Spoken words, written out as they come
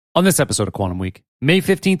On this episode of Quantum Week, May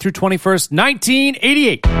 15th through 21st,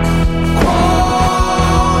 1988. Quantum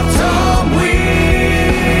Week.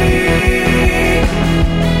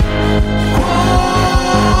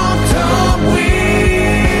 Quantum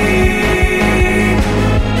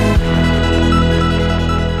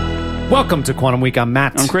Week. Welcome to Quantum Week. I'm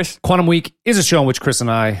Matt. I'm Chris. Quantum Week is a show in which Chris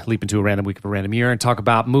and I leap into a random week of a random year and talk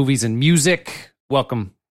about movies and music.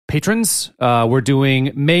 Welcome, patrons. We're doing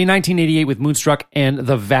May 1988 with Moonstruck and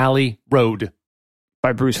The Valley Road.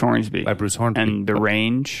 By Bruce Hornsby. And The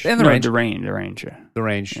Range. And The Range. The Range, yeah. The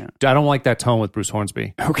Range. Yeah. I don't like that tone with Bruce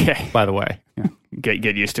Hornsby. Okay. By the way. Yeah.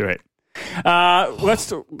 Get used to it. Let's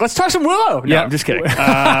talk some Willow. No, Yeah. I'm just kidding.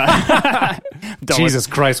 Jesus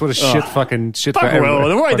Christ, what a shit Fuck for Willow.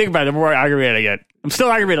 The more I think about it, the more aggravated I get. I'm still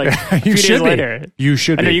aggravated like a few days later. You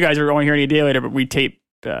should I know be. you guys are only hearing a day later, but we taped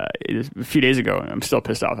a few days ago, and I'm still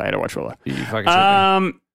pissed off. I had to watch Willow. You fucking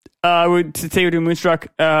should be. Today we're doing Moonstruck.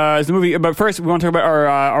 Is the movie, but first we want to talk about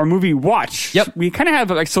our movie watch. Yep. We kind of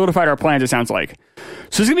have like solidified our plans. It sounds like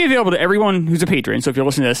so. It's gonna be available to everyone who's a patron. So if you're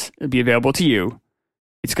listening to this, it'll be available to you.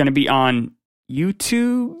 It's gonna be on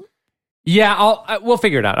YouTube. Yeah, we'll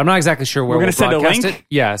figure it out. I'm not exactly sure where We're gonna send a broadcast link? it.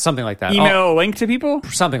 Yeah, something like that. Email a link to people.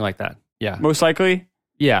 Something like that. Yeah. Most likely.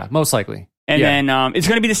 Yeah, most likely. And Yeah. then it's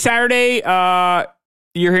gonna be the Saturday.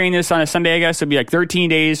 You're hearing this on a Sunday, I guess. It'll be like 13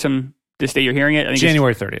 days from this day you're hearing it. I think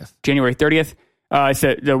January 30th. it's January 30th. It's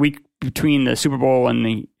the week between the Super Bowl and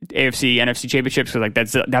the AFC, NFC championships. So like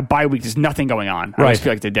that bye week, there's nothing going on. I Right. always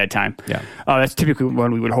feel like it's a dead time. Yeah. That's typically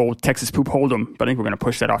when we would hold Texas Poop Hold'em, but I think we're going to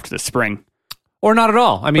push that off to the spring. Or not at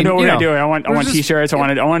all. I mean, But no, we're you going to know, do it. I want just- t-shirts. I want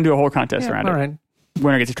to do a whole contest around all it. right.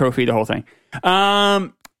 Winner gets a trophy, the whole thing.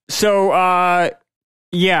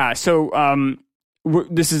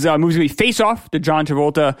 This is movies going to be Face Off, the John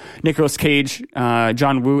Travolta, Nicolas Cage,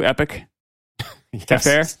 John Woo epic. Is that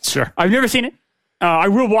fair? Sure. I've never seen it. I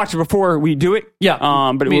will watch it before we do it. Yeah.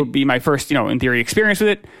 But it will be my first, in theory, experience with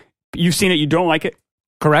it. You've seen it. You don't like it.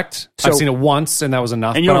 Correct. So- I've seen it once, and that was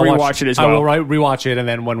enough. And you'll but I'll rewatch it as I well. will rewatch it, and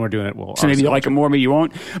then when we're doing it, we'll. So maybe you like it more, maybe you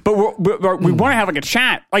won't. But we want to have like a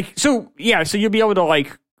chat. So you'll be able to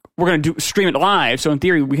we're going to stream it live. So in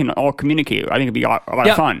theory, we can all communicate. I think it'd be a lot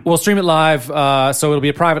of fun. We'll stream it live, so it'll be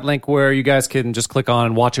a private link where you guys can just click on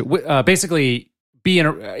and watch it. Basically,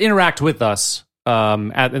 interact with us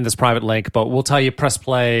in this private link. But we'll tell you, press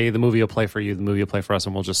play. The movie will play for you. The movie will play for us,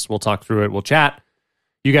 and we'll talk through it. We'll chat.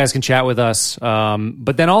 You guys can chat with us.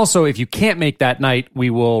 But then also, if you can't make that night,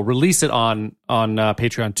 we will release it on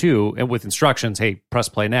Patreon too, and with instructions. Hey, press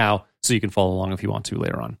play now, so you can follow along if you want to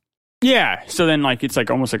later on. Yeah. So then it's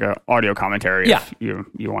almost like an audio commentary. Yeah. If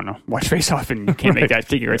you want to watch Face Off and you can't make that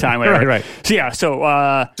particular time. Whatever. Right. So yeah.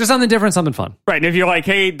 So Just something different, something fun. right. And if you're like,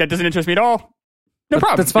 hey, that doesn't interest me at all. No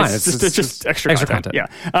problem. That's fine. It's just extra content. content.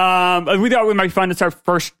 Yeah. We thought it might be fun. It's our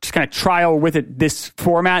first just kind of trial with it, this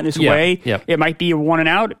format, this way. Yeah. It might be a one and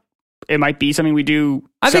out. It might be something we do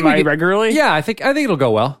semi-regularly. Yeah, I think it'll go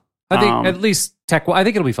well. I think at least I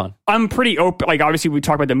think it'll be fun. I'm pretty open. Obviously, we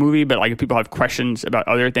talk about the movie, but if people have questions about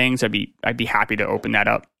other things, I'd be happy to open that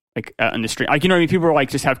up. On the stream, you know what I mean? People are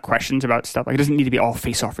just have questions about stuff. It doesn't need to be all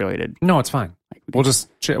Face-Off related. No, it's fine. We'll just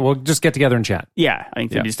get together and chat. Yeah, I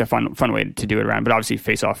think that'd be just a fun way to do it around. But obviously,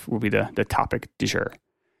 Face-Off will be the topic du jour.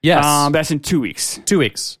 Yes, that's in 2 weeks. 2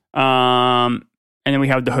 weeks. And then we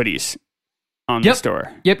have the hoodies on the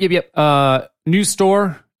store. Yep. New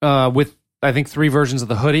store with I think 3 versions of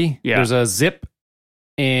the hoodie. Yeah. There's a zip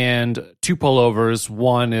and 2 pullovers.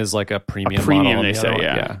 One is like a premium model. They the say, other one-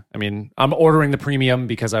 yeah. I mean, I'm ordering the premium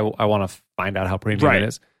because I want to find out how premium it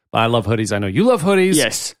is. But I love hoodies. I know you love hoodies.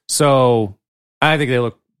 Yes. So I think they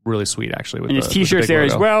look really sweet, actually. And there's t-shirts there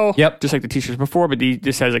as well. Yep. Just like the t-shirts before, but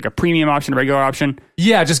this has a premium option, a regular option.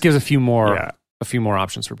 Yeah, it just gives a few more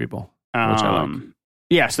options for people, which I like.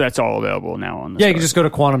 Yeah, so that's all available now on the Yeah, store. you can just go to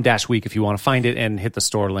Quantum-Week if you want to find it and hit the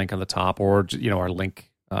store link on the top, or our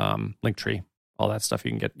link tree, all that stuff.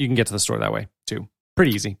 You can get to the store that way too.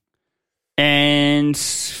 Pretty easy. And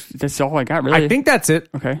that's all I got, really. I think that's it.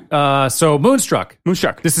 Okay. So Moonstruck.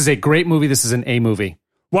 This is a great movie. This is an A movie.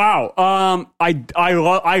 Wow.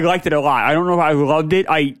 I liked it a lot. I don't know if I loved it.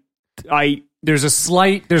 There's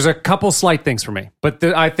a couple slight things for me, but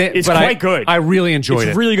I think it's quite good. I really enjoyed it.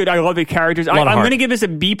 It's really good. I love the characters. I'm going to give this a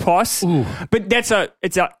B+, but it's a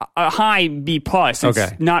high B+.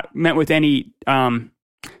 It's not meant with any.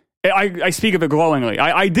 I speak of it glowingly.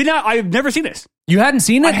 I've never seen this. You hadn't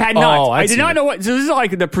seen it? I had not. Oh, I did not know what. So this is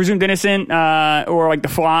like the Presumed Innocent or like The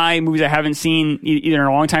Fly movies I haven't seen either in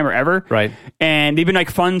a long time or ever. Right. And they've been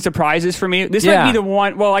fun surprises for me. This might be the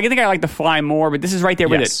one. Well, I think I like The Fly more, but this is right there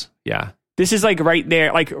with it. Yeah. This is right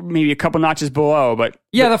there, maybe a couple notches below. But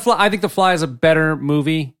yeah, I think The Fly is a better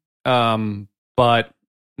movie. but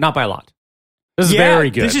not by a lot. This is very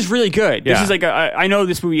good. This is really good. This is like I know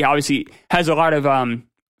this movie obviously has a lot of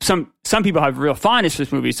some people have real fondness for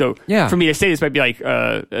this movie. So for me to say this might be like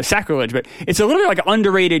a sacrilege, but it's a little bit like an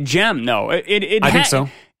underrated gem, though. I think so.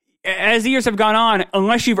 As the years have gone on,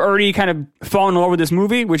 unless you've already kind of fallen in love with this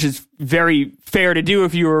movie, which is very fair to do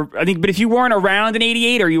if you were, but if you weren't around in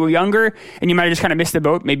 '88 or you were younger and you might have just kind of missed the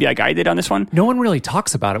boat, maybe like I did on this one. No one really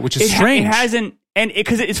talks about it, which is strange. It hasn't, and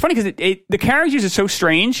because it's funny because the characters are so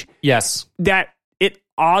strange. Yes, that it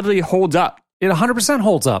oddly holds up. It 100%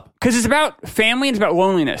 holds up because it's about family and it's about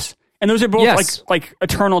loneliness, and those are both like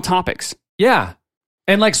eternal topics. Yeah,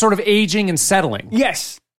 and like sort of aging and settling.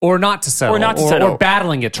 Yes. Or not to settle, or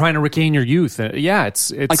battling it, trying to regain your youth.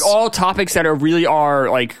 It's like all topics that are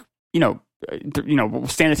like stand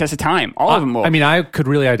the test of time. All of them will. I mean, I could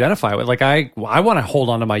really identify with. Like, I want to hold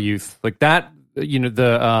on to my youth, like that.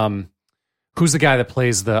 Who's the guy that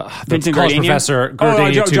plays the Vincent college Gardenia? professor?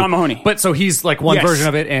 Gardenia John Mahoney. But so he's like one version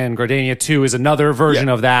of it, and Gardenia 2 is another version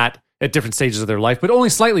of that at different stages of their life, but only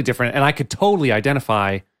slightly different. And I could totally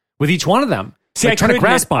identify with each one of them. See, like trying to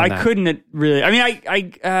grasp on that. I couldn't really. I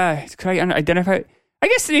mean, could I identify it? I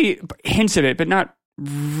guess the hints of it, but not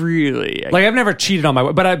really. Like I've never cheated on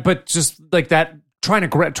my, but just like that, trying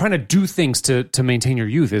to do things to maintain your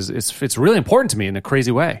youth it's really important to me in a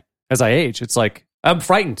crazy way. As I age, it's like I'm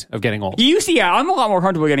frightened of getting old. I'm a lot more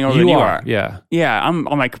comfortable getting older than you are. Yeah. I'm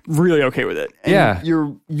like really okay with it. And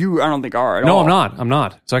you I don't think are at all. No, I'm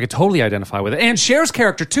not. So I could totally identify with it. And Cher's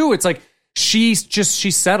character too. It's like. She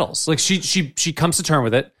settles. Like she comes to terms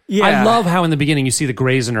with it. Yeah. I love how in the beginning you see the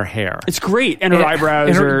grays in her hair. It's great. And her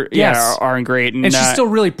eyebrows aren't great. And she's still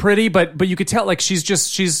really pretty, but you could tell like she's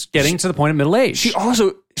getting to the point of middle age.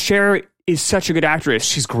 Cher is such a good actress.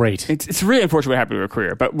 She's great. It's really unfortunate what happened to her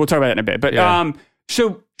career, but we'll talk about that in a bit. But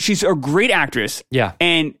so she's a great actress. Yeah.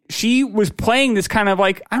 And she was playing this kind of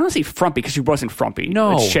like, I don't want to say frumpy because she wasn't frumpy.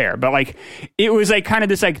 No. It's Cher, but like it was like kind of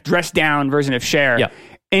this like dressed down version of Cher. Yeah.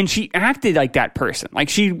 And she acted like that person. Like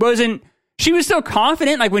she was still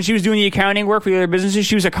confident. Like when she was doing the accounting work for the other businesses,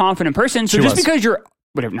 she was a confident person. So because you're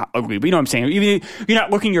not ugly, but you know what I'm saying? Even if you're not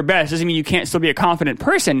looking your best doesn't mean you can't still be a confident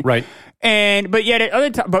person. Right. But yet at other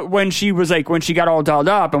times, but when she got all dolled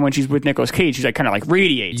up and when she's with Nicolas Cage, she's like kind of like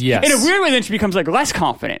radiates. Yes. In a weird way, then she becomes like less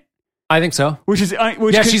confident. I think so. She's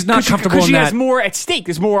not comfortable because she that. has more at stake.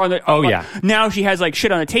 There's more on the. Now she has like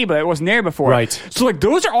shit on the table that wasn't there before. Right. So like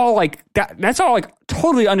those are all like that. That's all like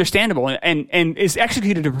totally understandable and is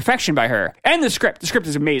executed to perfection by her. And the script. The script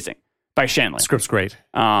is amazing by Shanley. The script's great.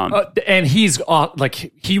 And he's like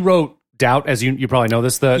he wrote Doubt, as you probably know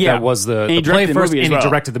this. That was the play first, and he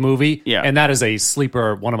directed the movie. Yeah. And that is a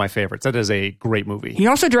sleeper. One of my favorites. That is a great movie. He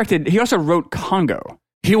also wrote Congo.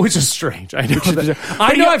 Which is strange. I know that.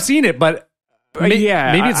 I know I've seen it, but maybe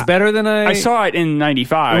it's better than I saw it in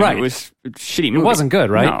 '95. Right. It was a shitty movie. It wasn't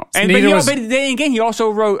good, right? No. But then again, he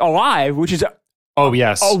also wrote Alive, which is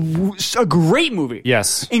a great movie.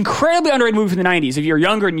 Yes, incredibly underrated movie from the '90s. If you're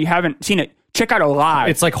younger and you haven't seen it, check out Alive.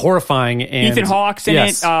 It's like horrifying. And Ethan Hawke's in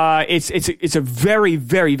it. It's a very,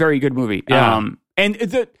 very, very good movie. Yeah.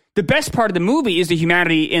 And the best part of the movie is the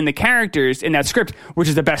humanity in the characters in that script, which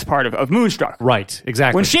is the best part of Moonstruck. Right,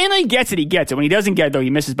 exactly. When Shanley gets it, he gets it. When he doesn't get it, though, he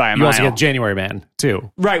misses by a mile. You also get January Man,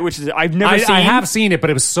 too. Right, which is I've never seen. I have seen it, but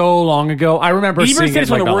it was so long ago. I remember seeing it. Ebert said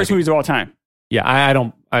it's one of the worst movies of all time. Yeah, I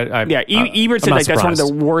don't. Ebert said that's one of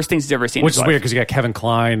the worst things he's ever seen. Which is weird because you got Kevin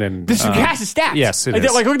Kline and this cast is stacked. Yes, it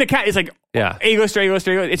is. Like look at the cast. It's like A-lister.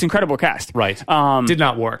 It's incredible cast. Right. Did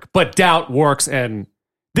not work, but Doubt works and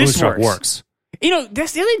this works. You know,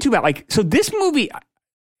 that's the other thing too about like so this movie.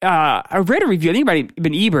 I read a review. I think it might have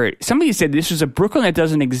been Ebert. Somebody said this was a Brooklyn that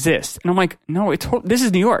doesn't exist, and I'm like, no, this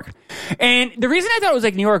is New York. And the reason I thought it was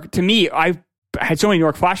like New York to me, I had so many New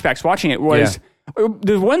York flashbacks watching it was.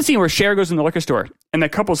 The one scene where Cher goes in the liquor store and the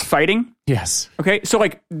couple's fighting. Yes. Okay. So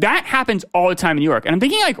like that happens all the time in New York. And I'm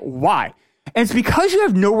thinking like, why? And it's because you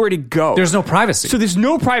have nowhere to go. There's no privacy. So there's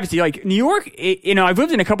no privacy. Like New York, I've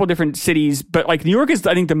lived in a couple different cities, but like New York is,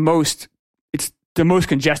 I think it's the most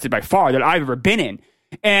congested by far that I've ever been in.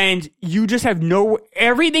 And you just have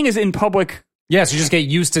everything is in public. Yes, you just get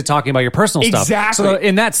used to talking about your personal stuff. Exactly. So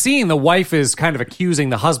in that scene, the wife is kind of accusing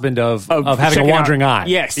the husband of having a wandering eye.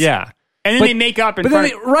 Yes. Yeah. And then they make up in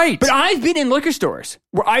front. Right. But I've been in liquor stores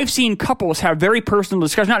where I've seen couples have very personal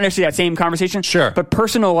discussions, not necessarily that same conversation, sure, but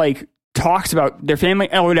personal like talks about their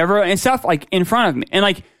family or whatever and stuff like in front of me. And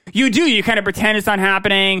like you kind of pretend it's not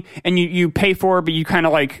happening and you pay for it, but you kind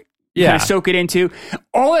of like kind of soak it into.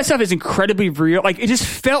 All that stuff is incredibly real. Like it just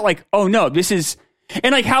felt like, oh no, this is.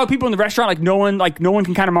 And like how people in the restaurant, like no one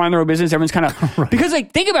can kind of mind their own business. Everyone's kind of right. Because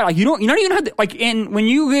like think about it, like you don't even have like when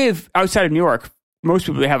you live outside of New York, most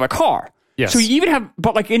people they have a car. Yes. So you even have,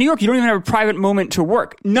 but like in New York, you don't even have a private moment to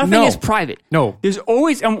work. Nothing is private. No. There's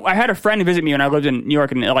always. And I had a friend visit me when I lived in New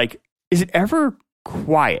York, and they're like, "Is it ever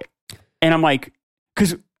quiet?" And I'm like,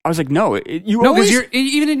 because I was like, no, because you're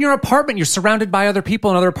even in your apartment, you're surrounded by other people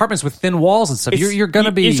in other apartments with thin walls and stuff. You're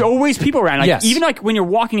gonna be. It's always people around. Like, yes. Even like when you're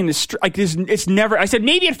walking in the street, like it's never. I said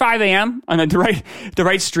maybe at 5 a.m. on the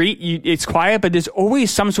right street, it's quiet, but there's always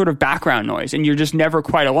some sort of background noise, and you're just never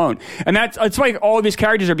quite alone. And that's why all of these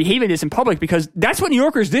characters are behaving this in public because that's what New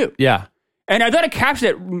Yorkers do. Yeah. And I thought it captured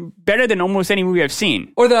it better than almost any movie I've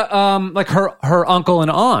seen. Or the like her uncle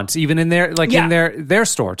and aunt, even in their in their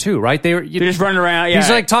store too, right? They're just running around. Yeah. He's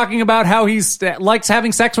like talking about how he's likes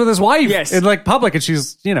having sex with his wife in like public, and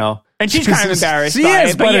she's and she's kind of embarrassed. She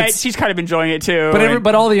is, but she's kind of enjoying it too.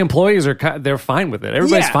 But all the employees they're fine with it.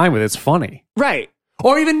 Everybody's fine with it. It's funny, right?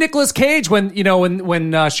 Or even Nicolas Cage when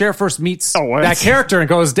Cher first meets that character and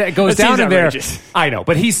goes down in there. I know,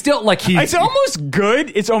 but he's still like It's almost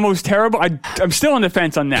good. It's almost terrible. I'm still on the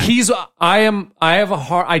fence on that.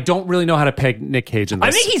 I don't really know how to peg Nick Cage in this.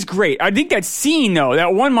 I think he's great. I think that scene though,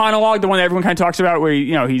 that one monologue, the one that everyone kind of talks about, where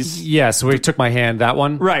he's where he took my hand. That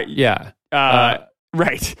one, right? Yeah,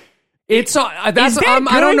 right. It's I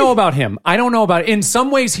don't know about him. I don't know about it. In some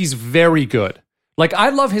ways, he's very good. Like, I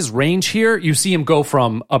love his range here. You see him go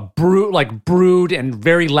from a brood and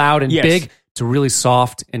very loud and big to really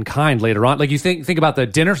soft and kind later on. Like, you think about the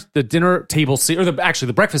dinner table scene, or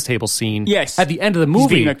the breakfast table scene. Yes. At the end of the movie. He's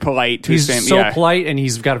being like polite to his family. He's so polite, and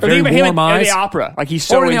he's got a very warm eyes. In the opera. Like, he's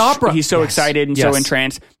so in the opera. He's so excited and so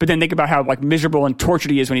entranced. But then think about how like miserable and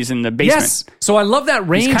tortured he is when he's in the basement. Yes. So I love that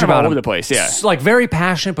range he's kind of about all him. over the place, yeah. It's like very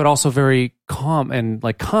passionate, but also very calm and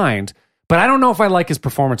like kind. But I don't know if I like his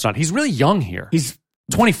performance or not. He's really young here. He's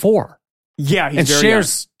 24. Yeah, he's and very young.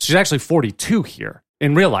 She's actually 42 here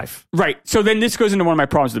in real life. Right. So then this goes into one of my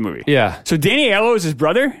problems with the movie. Yeah. So Danny Aiello is his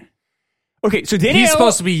brother. Okay, so Danny He's Aiello,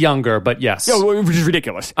 supposed to be younger, but yes. which is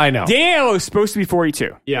ridiculous. I know. Danny Aiello is supposed to be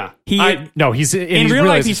 42. Yeah. He's in real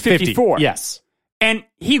life he's 54. Yes. And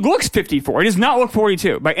he looks 54. He does not look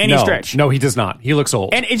 42 by any stretch. No, he does not. He looks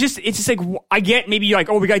old. And it's just like, I get maybe you're like,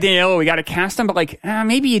 oh, we got Danny Aiello, we got to cast him, but like,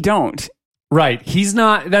 maybe you don't. Right. He's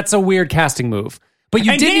not. That's a weird casting move. But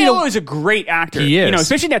Danny Aiello is a great actor. He is.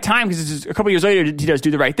 Especially at that time, because a couple years later, he does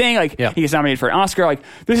Do the Right Thing. Like, he gets nominated for an Oscar. Like,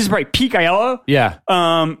 this is probably peak Aiello. Yeah.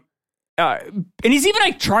 And he's even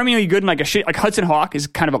like charmingly good in like a shit. Like Hudson Hawk is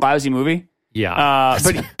kind of a lousy movie. Yeah.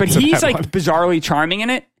 But he's like bizarrely charming in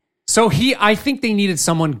it. So I think they needed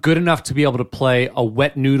someone good enough to be able to play a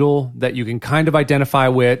wet noodle that you can kind of identify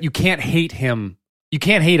with. You can't hate him. You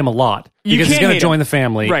can't hate him a lot because he's going to join the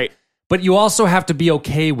family. Right. But you also have to be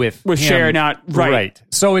okay with him. Cher not right.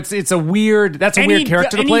 So it's a weird weird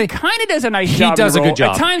character to play. He kind of does a nice job. He does a good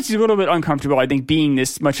job. At times he's a little bit uncomfortable. I think being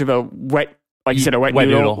this much of a wet, like you said, a wet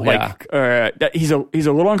noodle. He's a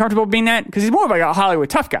little uncomfortable being that because he's more of like a Hollywood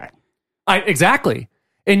tough guy. Exactly.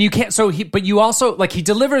 And you can't. But you also like he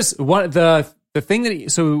delivers the thing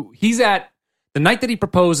that he's at the night that he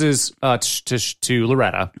proposes to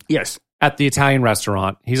Loretta. Yes. At the Italian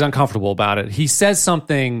restaurant, he's uncomfortable about it. He says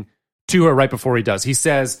something to her right before he does. He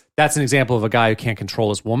says, that's an example of a guy who can't control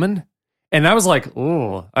his woman. And I was like,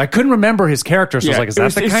 oh, I couldn't remember his character. So I was like, is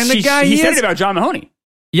that the kind of guy he is? He said it about John Mahoney.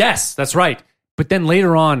 Yes, that's right. But then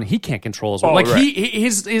later on, he can't control his woman.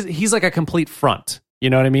 He's like a complete front. You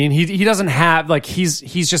know what I mean? He doesn't have, like, he's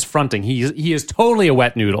just fronting. He is totally a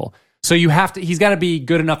wet noodle. So he's got to be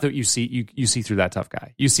good enough that you see through that tough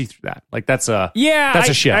guy. You see through that. Like that's a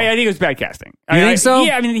show. I think it was bad casting. You think so?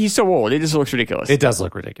 Yeah, I mean he's so old. It just looks ridiculous. It does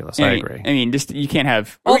look ridiculous. I agree. I mean, just you can't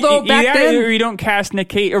have. Although back then, or you don't cast Nick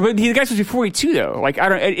Cage. Or the guy's supposed to be 42 though. Like I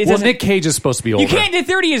don't. Nick Cage is supposed to be older. You can't. They're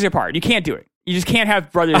 30 years apart. You can't do it. You just can't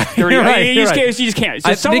have brothers 30. You just can't.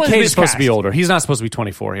 So Nick Cage is supposed to be older. He's not supposed to be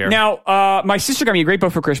 24 here. Now, my sister got me a great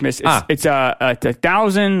book for Christmas. It's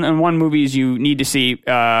 1,001 movies you need to see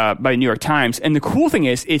by the New York Times. And the cool thing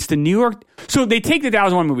is, it's the New York. So they take the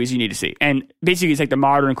 1,001 movies you need to see, and basically it's like the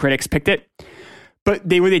modern critics picked it. But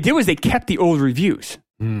what they did was they kept the old reviews,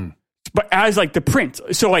 but as like the print.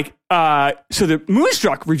 So like, so the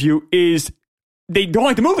Moonstruck review is they don't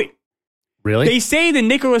like the movie. Really? They say the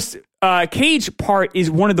Nicolas Cage part is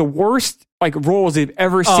one of the worst like roles they've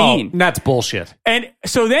ever seen. That's bullshit. And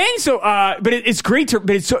but it's great but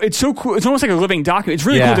it's so cool. It's almost like a living document. It's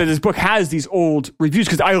really cool that this book has these old reviews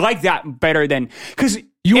because I like that better than because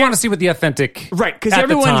you want to see what the authentic right because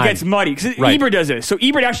everyone gets muddy because Ebert does this. So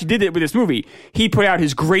Ebert actually did it with this movie. He put out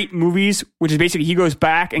his great movies, which is basically he goes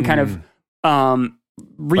back and kind of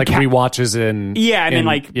rewatches and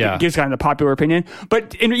then gives kind of the popular opinion.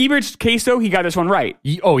 But in Ebert's case, though, he got this one right.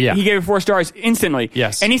 He gave it 4 stars instantly.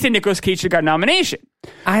 Yes, and he said Nicolas Cage should have got a nomination.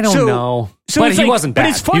 I don't know, but he wasn't bad. But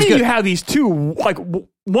it's funny you have these two. Like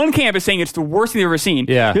one camp is saying it's the worst thing they've ever seen.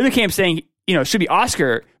 Yeah, the other camp saying it should be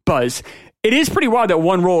Oscar buzz. It is pretty wild that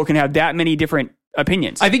one role can have that many different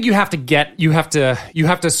opinions. I think you have to get them. You have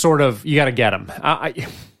to sort of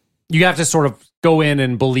go in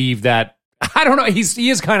and believe that. I don't know. He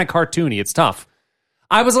is kind of cartoony. It's tough.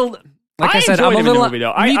 I enjoyed him in the movie,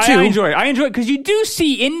 though. Me too. I enjoy it. I enjoy it because you do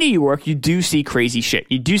see in New York, you do see crazy shit.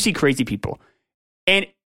 You do see crazy people, and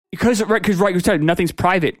because you said nothing's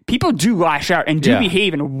private. People do lash out and do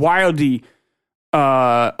behave in wildly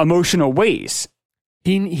emotional ways.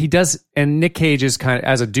 He does, and Nick Cage is kind of,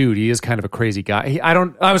 as a dude, he is kind of a crazy guy. I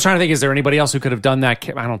was trying to think, is there anybody else who could have done that?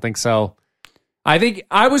 I don't think so. I think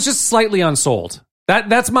I was just slightly unsold.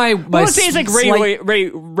 That's my. Let's say it's like Ray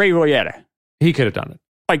Liotta. He could have done it.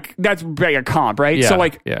 Like that's like a comp, right? Yeah. So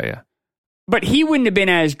like, yeah. But he wouldn't have been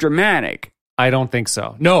as dramatic. I don't think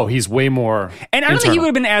so. No, he's way more. And I don't think he would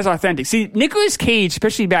have been as authentic. See, Nicolas Cage,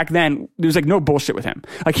 especially back then, there was like no bullshit with him.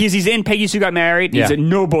 Like he's in Peggy Sue Got Married. He's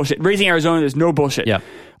no bullshit. Raising Arizona, there's no bullshit. Yeah.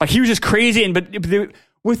 Like he was just crazy. But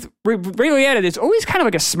with Ray Liotta, there's always kind of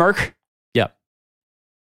like a smirk. Yeah.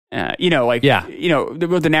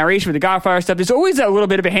 With the narration with the Godfather stuff, there's always a little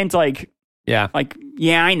bit of a hint, I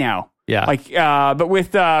know. Yeah. But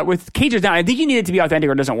with Cage down, I think you need it to be authentic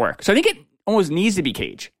or it doesn't work. So I think it almost needs to be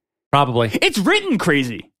Cage. Probably. It's written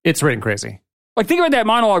crazy. Like, think about that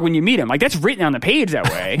monologue when you meet him. Like, that's written on the page that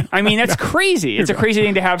way. I mean, that's crazy. It's a crazy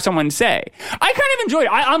thing to have someone say. I kind of enjoyed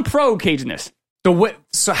it. I'm pro Cage-ness.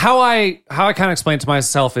 So how I kind of explain it to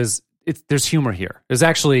myself is there's humor here. There's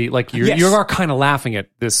actually, like, you are kind of laughing at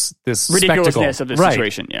this ridiculousness spectacle. Of the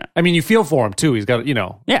situation. Yeah. I mean, you feel for him too. He's got,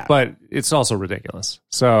 but it's also ridiculous.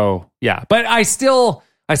 So yeah, but I still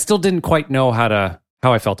didn't quite know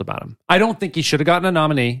how I felt about him. I don't think he should have gotten a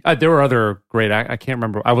nominee. There were other great. I can't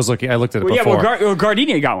remember. I looked at it before. Yeah, well,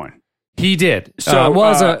 Gardenia got one. He did. So,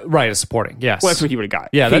 as a supporting. Yes. Well, that's what he would have got.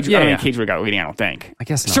 Yeah, Cage would have got leading. I don't think. I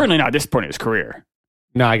guess not. Certainly not at this point in his career.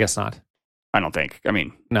 No, I guess not. I don't think. I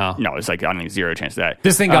mean, no. It's like I mean, zero chance of that.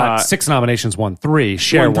 This thing got 6 nominations, won 3.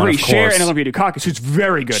 Cher won, of course. Cher and Olympia Dukakis, who's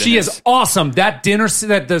very good. She is awesome. That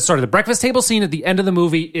the breakfast table scene at the end of the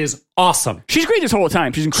movie is awesome. She's great this whole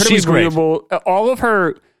time. She's incredibly believable. All of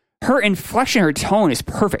her inflection, her tone is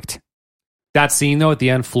perfect. That scene though at the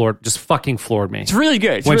end just fucking floored me. It's really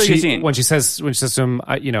good. It's a really good scene. When she says to him,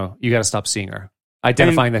 you got to stop seeing her,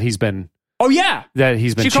 identifying that he's been. Oh yeah, that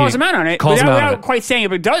he's been. She calls him out on it without quite saying it,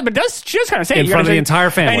 but she does kind of say in it front of the entire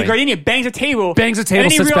family. And Gardenia bangs a table, and then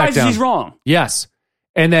he realizes he's wrong. Yes,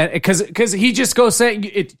 and then because he just goes saying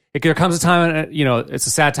it. There comes a time, it's a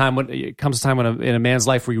sad time when it comes a time in a man's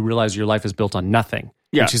life where you realize your life is built on nothing.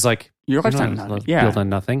 Yeah, and she's like, your life's built on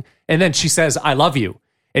nothing. And then she says, "I love you,"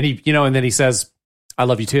 and and then he says, "I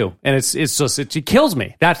love you too." And it kills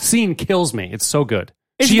me. That scene kills me. It's so good.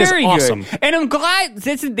 It's very awesome. Good. And I'm glad,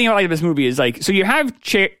 that's the thing I like about this movie is like, so you have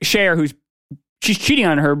Cher she's cheating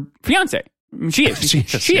on her fiance. I mean, she is. She's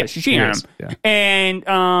cheating on him. Yeah. And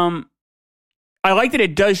I like that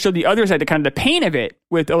it does show the other side, the kind of the pain of it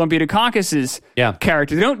with Olympia Dukakis's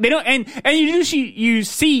character. They don't, and you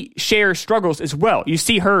see Cher struggles as well. You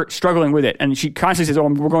see her struggling with it, and she constantly says, "Oh,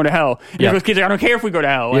 we're going to hell." And Nicolas Cage, I don't care if we go to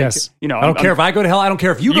hell. Yes. I don't care if I go to hell. I don't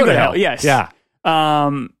care if you go to hell. Yes. Yeah.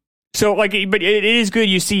 So but it is good.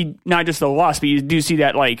 You see not just the loss, but you do see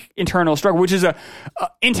that like internal struggle, which is a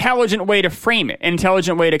intelligent way to frame it, an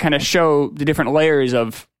intelligent way to kind of show the different layers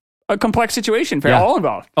of a complex situation for all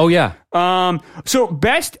involved. Oh yeah. So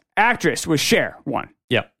best actress was Cher won.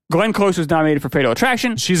 Yep. Glenn Close was nominated for Fatal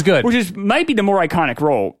Attraction. She's good, which might be the more iconic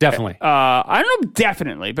role. Definitely. I don't know,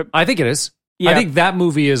 definitely, but I think it is. Yeah. I think that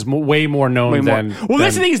movie is way more known than. Well,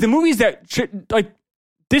 that's the thing is the movies that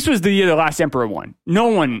this was the year The Last Emperor won. No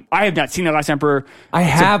one, I have not seen The Last Emperor. I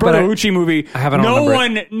have, but it's a Bertolucci movie. I haven't.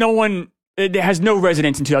 No one. It has no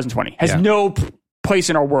resonance in 2020. Has no place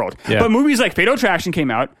in our world. Yeah. But movies like Fatal Attraction came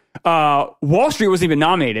out. Wall Street wasn't even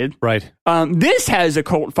nominated. Right. This has a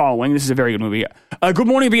cult following. This is a very good movie. Good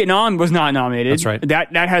Morning Vietnam was not nominated. That's right.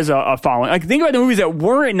 That has a following. Like, think about the movies that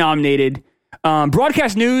weren't nominated.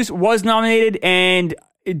 Broadcast News was nominated, and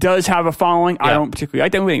it does have a following. Yeah. I don't particularly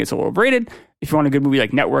like that movie. I think it's a little overrated. If you want a good movie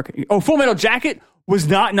like Network. Full Metal Jacket was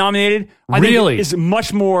not nominated. I think is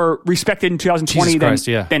much more respected in 2020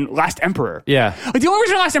 than Last Emperor. Yeah. Like, the only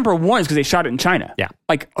reason Last Emperor won is because they shot it in China. Yeah.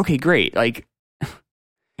 Like, okay, great. Like,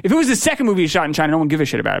 if it was the second movie shot in China, no one would give a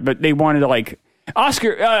shit about it. But they wanted to, like,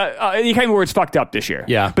 Oscar, the Academy Awards fucked up this year.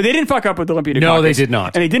 Yeah. But they didn't fuck up with Olympia Dukakis. No, they did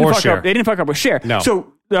not. And they didn't fuck up. They didn't fuck up with Cher. No.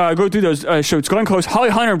 So go through those shows. Glenn Close, Holly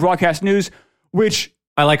Hunter in Broadcast News, which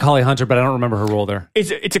I like Holly Hunter, but I don't remember her role there.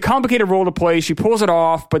 It's a complicated role to play. She pulls it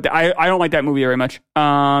off, but I don't like that movie very much.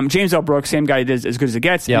 James L. Brooks, same guy, does As Good as It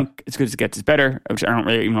Gets. Yep. As Good as It Gets is better, which I don't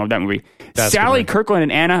really even know that movie. Sally Kirkland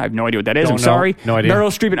and Anna, I have no idea what that is. I'm sorry. No idea. Meryl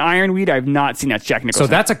Streep and Ironweed, I have not seen that. Jack Nicholson.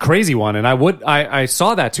 So that's a crazy one, and I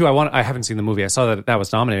saw that too. I haven't seen the movie. I saw that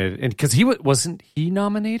was nominated, and because wasn't he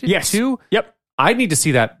nominated? Yes. Too. Yep. I need to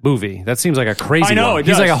see that movie. That seems like a crazy. I know. One.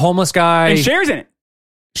 He's like a homeless guy. And Cher's in it.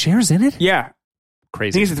 Cher's in it? Yeah.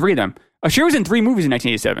 Crazy. I think it's the three of them. Cher was in 3 movies in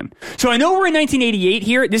 1987. So I know we're in 1988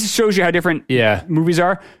 here. This shows you how different movies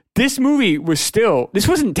are. This movie was this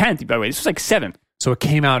wasn't 10th, by the way. This was like 7th. So it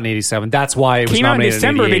came out in 87. That's why it was came out in nominated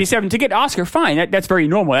December of 87. To get Oscar, fine. That's very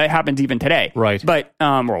normal. That happens even today. Right. But,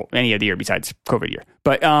 well, any other year besides COVID year.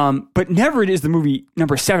 But never is the movie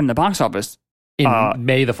number 7 in the box office. In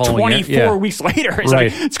May the following year. 24 weeks later. It's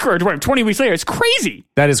right. It's 20 weeks later. It's crazy.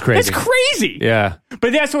 That is crazy. That's crazy. Yeah.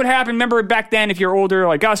 But that's what happened. Remember back then, if you're older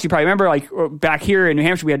like us, you probably remember like back here in New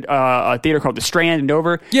Hampshire, we had a theater called The Strand in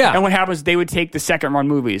Dover. Yeah. And what happens, they would take the second run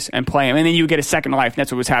movies and play them. And then you would get a second life. And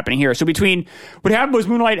that's what was happening here. So what happened was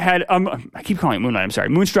Moonlight had, I keep calling it Moonlight, I'm sorry.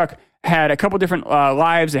 Moonstruck had a couple different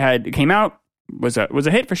lives. It came out. Was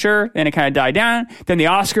a hit for sure. Then it kind of died down. Then the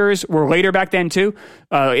Oscars were later back then too.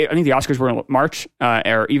 I think the Oscars were in March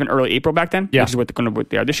or even early April back then, which is what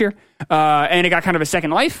they are this year. And it got kind of a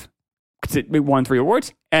second life because it won 3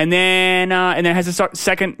 awards, and then it has a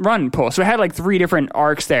second run pull. So it had like 3 different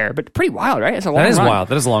arcs there, but pretty wild, right? It's a long run. That is wild.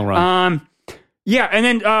 That is a long run. Yeah, and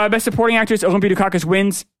then Best Supporting Actress, Olympia Dukakis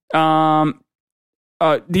wins. The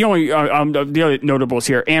other notables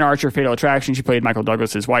here, Anne Archer, Fatal Attraction. She played Michael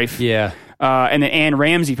Douglas's wife. Yeah. And then Anne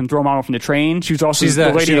Ramsey from Throw Mama from the Train. She was also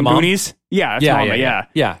the lady in Goonies. Yeah, that's Mama,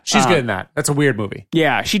 yeah. She's good in that. That's a weird movie.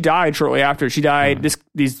 Yeah, she died shortly after. She died.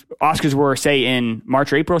 These Oscars were, say, in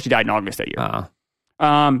March or April. She died in August that year.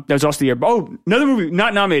 That was also the year. Oh, another movie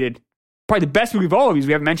not nominated. Probably the best movie of all of these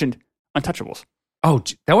we haven't mentioned. Untouchables. Oh,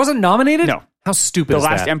 that wasn't nominated? No. How stupid is that?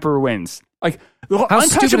 The Last Emperor Wins. Like, How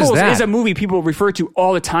Untouchables is a movie people refer to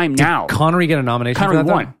all the time now. Did Connery get a nomination Connery for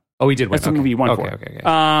that? won. Oh, he did win. That's the movie he won for.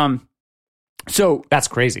 Okay. So that's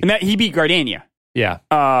crazy. And he beat Gardenia. Yeah.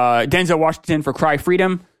 Denzel Washington for Cry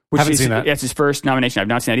Freedom. Haven't seen that. That's his first nomination. I've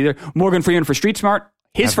not seen that either. Morgan Freeman for Street Smart.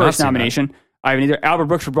 His first nomination. I haven't either. Albert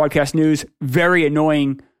Brooks for Broadcast News. Very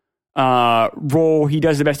annoying role. He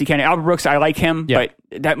does the best he can. Albert Brooks, I like him, but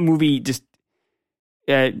that movie just...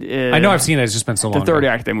 I know I've seen it. It's just been so long. The third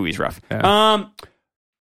act of that movie is rough. Yeah.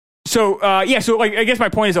 So like I guess my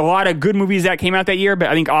point is a lot of good movies that came out that year, but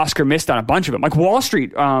I think Oscar missed on a bunch of them. Like Wall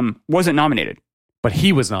Street wasn't nominated, but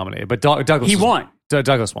he was nominated. But Douglas won.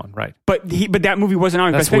 Douglas won, right? But that movie wasn't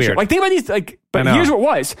nominated. That's weird. Like think about these. Like, but here's what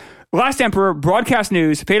was: Last Emperor, Broadcast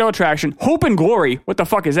News, Fatal Attraction, Hope and Glory. What the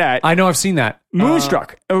fuck is that? I know I've seen that.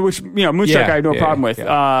 Moonstruck, which Moonstruck I have no problem with.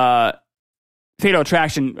 Yeah. Fatal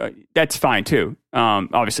Attraction, that's fine too.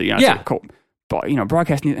 Obviously, it's cool. But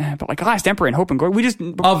Broadcast News, but like Last Emperor and Hope and Glory, we just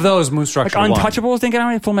of those Moonstruck, like Untouchables didn't get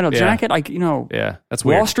on Full Metal Jacket, that's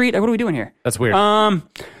weird. Wall Street, like, what are we doing here? That's weird.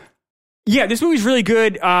 Yeah, this movie's really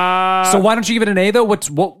good. So why don't you give it an A though? What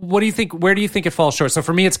do you think? Where do you think it falls short? So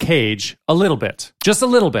for me, it's Cage, a little bit, just a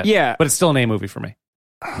little bit. Yeah, but it's still an A movie for me.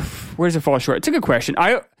 Where does it fall short? It's a good question.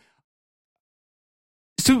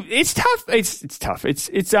 So it's tough. It's tough. It's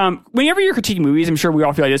whenever you're critiquing movies, I'm sure we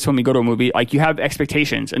all feel like this when we go to a movie. Like you have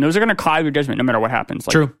expectations, and those are going to cloud your judgment no matter what happens.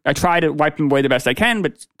 Like, True. I try to wipe them away the best I can,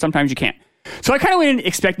 but sometimes you can't. So I kind of went in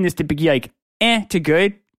expecting this to be like to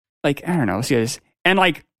good. Like I don't know. Let's see this. And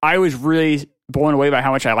like I was really blown away by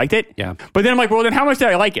how much I liked it. Yeah. But then I'm like, well, then how much did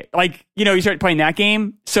I like it? Like you start playing that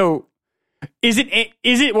game. So is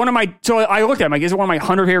it one of my? So I looked at it. I'm like, is it one of my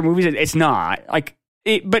 100 favorite movies? It's not. Like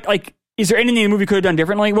it, but like. Is there anything the movie could have done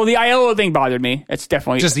differently? Well, the Aiello thing bothered me. It's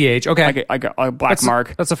definitely... Just the age. Okay. Like a black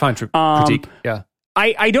mark. That's a fine critique. Yeah.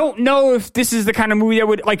 I don't know if this is the kind of movie that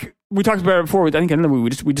would... Like, we talked about it before. I think another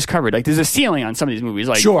movie we just covered. Like, there's a ceiling on some of these movies.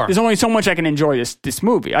 Like, sure. There's only so much I can enjoy this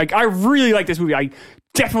movie. Like, I really like this movie. I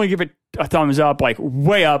definitely give it a thumbs up. Like,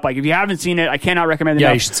 way up. Like, if you haven't seen it, I cannot recommend it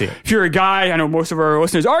enough. You should see it. If you're a guy, I know most of our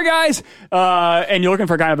listeners are guys, and you're looking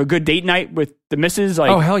for kind of a good date night with the missus, like...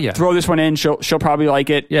 Oh, hell yeah. Throw this one in. She'll probably like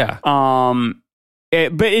it. Yeah.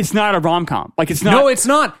 But it's not a rom-com. Like it's not. No, it's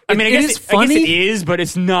not. I mean, I guess it is, but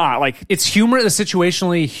it's not. Like it's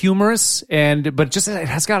situationally humorous, but just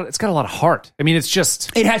it's got a lot of heart. I mean,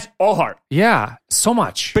 it has all heart. Yeah, so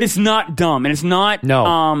much. But it's not dumb, and it's not.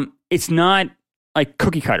 No. It's not like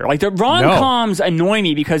cookie cutter. Like the rom-coms annoy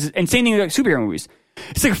me because, and same thing with like superhero movies.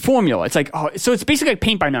 it's like a formula. It's like, so it's basically like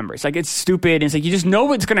paint by numbers. Like, it's stupid. And it's like, you just know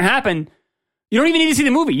what's going to happen. You don't even need to see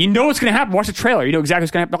the movie. You know what's going to happen. Watch the trailer. You know exactly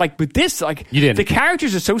what's going to happen. But like with this, like the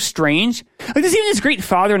characters are so strange. Like there's even this great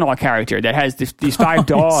father-in-law character that has these 5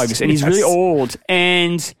 dogs, and he's really old.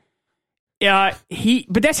 And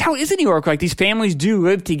but that's how it is in New York. Like these families do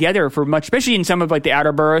live together for much, especially in some of like the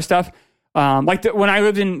outer borough stuff. Like when I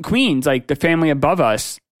lived in Queens, like the family above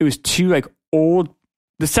us, it was 2 like old.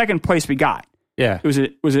 The second place we got. Yeah,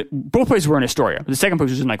 it was both places were in Astoria. But the second place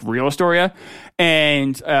was in like real Astoria,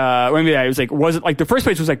 and the first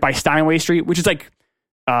place was like by Steinway Street, which is like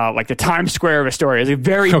the Times Square of Astoria. It's a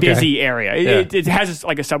very busy area. It has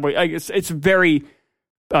like a subway. Like it's very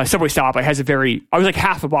subway stop. It has a very. I was like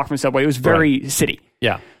half a block from the subway. It was very city.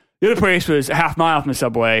 Yeah. The other place was a half mile from the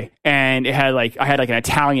subway, and it had like an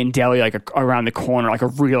Italian deli like around the corner, like a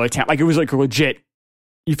real Italian. Like it was like legit.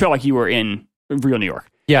 You felt like you were in real New York.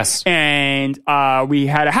 Yes. And we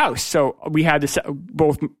had a house. So we had this,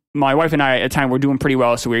 both my wife and I at the time were doing pretty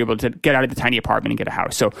well. So we were able to get out of the tiny apartment and get a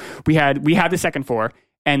house. So we had the second floor,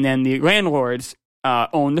 and then the landlords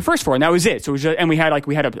owned the first floor, and that was it. So it was just, and we had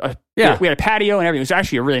a patio and everything. It was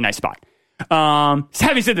actually a really nice spot. Having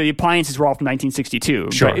said that, the appliances were all from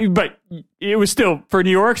 1962. Sure. But it was still, for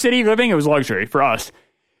New York City living, it was luxury for us.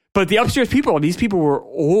 But the upstairs these people were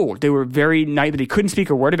old. They were very nice, but they couldn't speak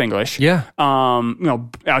a word of English. Yeah.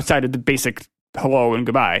 Outside of the basic hello and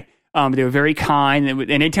goodbye. They were very kind.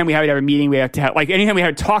 And anytime we had to have a meeting, we had to have, like, anytime we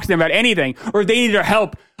had to talk to them about anything, or if they needed our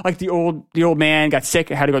help, like the old man got sick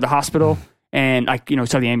and had to go to the hospital, and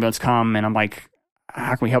saw the ambulance come, and I'm like,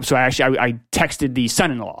 how can we help? So I texted the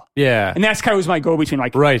son-in-law. Yeah. And that's kind of was my go-between,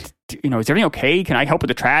 like, right. Is everything okay? Can I help with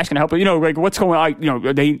the trash? Can I help with, like, what's going on?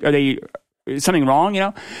 Are they is something wrong,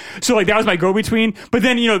 So like that was my go-between. But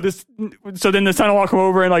then, so then the son-in-law come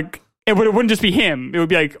over, and like it wouldn't just be him. It would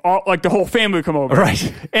be like the whole family would come over.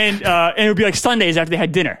 Right. And it would be like Sundays after they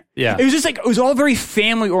had dinner. Yeah. It was just like, it was all very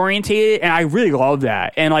family orientated, and I really loved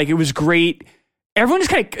that. And like it was great. Everyone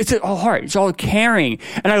just it's all heart. It's all caring.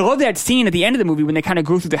 And I love that scene at the end of the movie when they kind of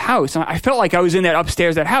go through the house. And I felt like I was in that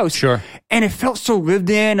upstairs, that house. Sure. And it felt so lived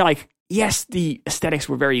in, like, yes, the aesthetics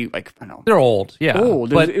were very, like, I don't know. They're old, yeah. Old.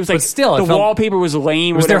 But it was like, but still, the wallpaper was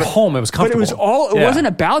lame. It was their home. It was comfortable. But it wasn't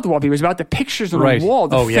about the wallpaper. It was about the pictures on the wall,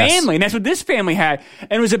 the family. Yes. And that's what this family had.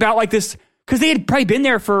 And it was about, like, this, because they had probably been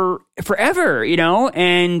there for forever,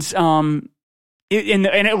 and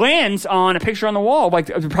it lands on a picture on the wall, like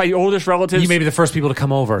probably the oldest relatives. You may be the first people to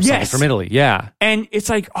come over, from Italy. Yeah. And it's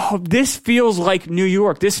like, this feels like New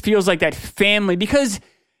York. This feels like that family, because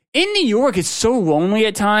in New York, it's so lonely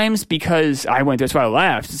at times, because I went, that's why I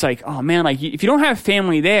left. It's like, oh man, like if you don't have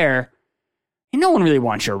family there, no one really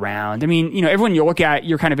wants you around. I mean, everyone you look at,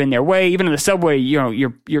 you're kind of in their way. Even in the subway,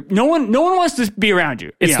 you're no one wants to be around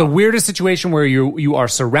you. It's the weirdest situation where you are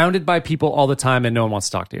surrounded by people all the time and no one wants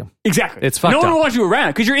to talk to you. Exactly. It's fucked up. No one wants you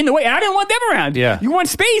around because you're in the way. And I didn't want them around. Yeah. You want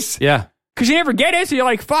space. Yeah. Because you never get it, so you're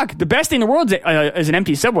like, fuck, the best thing in the world is an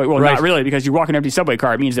empty subway. Well, not really, because you walk an empty subway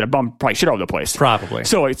car, it means that a bum probably shit all over the place. Probably.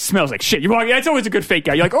 So it smells like shit. That's always a good fake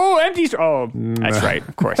guy. You're like, oh, empty. Oh, that's right.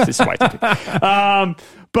 Of course. This is why it's empty.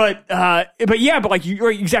 But like,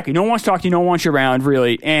 exactly. No one wants to talk to you. No one wants you around,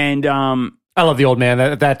 really. And I love the old man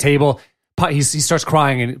at that table. He starts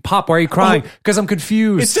crying, and Pop, why are you crying? Because I'm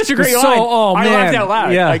confused. It's such a great line. I laughed out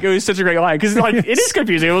loud. Yeah. Like, it was such a great line, because like it is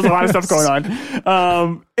confusing. There was a lot of stuff going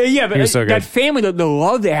on. But so that family, the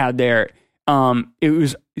love they had there,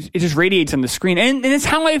 it just radiates on the screen, and it's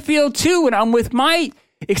how I feel too when I'm with my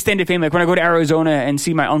extended family. Like when I go to Arizona and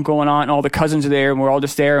see my uncle and aunt, and all the cousins are there, and we're all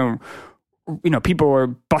just there, and people are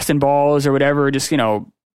busting balls or whatever. Just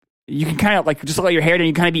you can kind of like just let your hair down.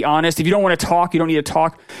 You kind of be honest. If you don't want to talk, you don't need to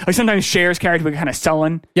talk. Like sometimes Cher's character would be kind of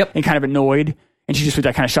sullen and kind of annoyed, and she just would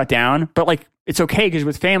kind of shut down. But like it's okay because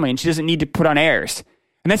with family, and she doesn't need to put on airs.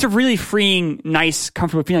 And that's a really freeing, nice,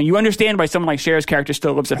 comfortable feeling. You understand why someone like Cher's character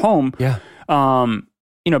still lives at home. Yeah. I'm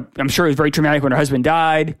sure it was very traumatic when her husband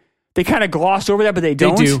died. They kind of gloss over that, but they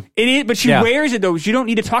don't. They do. It is, but she wears it though. You don't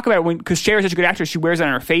need to talk about it because Cher is such a good actress. She wears it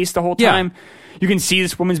on her face the whole time. Yeah. You can see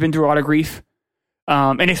this woman's been through a lot of grief.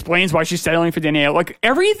 And explains why she's settling for Danielle. Like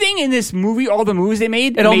everything in this movie, all the movies they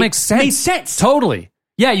made, all makes sense. Made sense. Totally.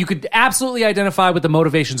 Yeah, you could absolutely identify with the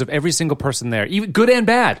motivations of every single person there, even good and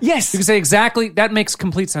bad. Yes. You can say exactly, that makes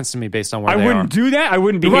complete sense to me based on where they are. I wouldn't do that. I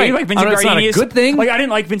wouldn't behave like Vincent Gardenia's. It's not a good thing. Like I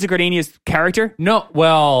didn't like Vincent Gardenia's character. No,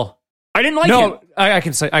 well, I didn't like him. I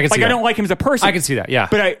can see that. I don't like him as a person. I can see that, yeah.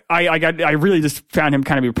 But I really just found him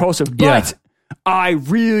kind of repulsive. But I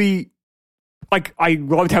really, I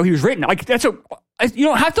loved how he was written. Like you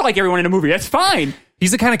don't have to like everyone in a movie. That's fine.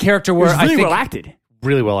 He's the kind of character where I think well acted.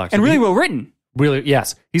 Really well acted. And really well written. Really,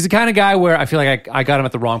 yes. He's the kind of guy where I feel like I got him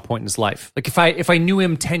at the wrong point in his life. Like if I knew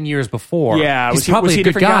him 10 years before, he's probably a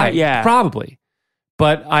good guy. Yeah, probably.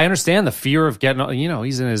 But I understand the fear of getting,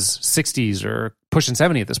 he's in his 60s or pushing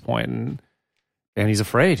 70 at this point, and he's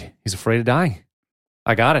afraid. He's afraid of dying.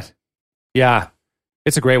 I got it. Yeah,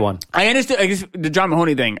 it's a great one. I understood. I guess the John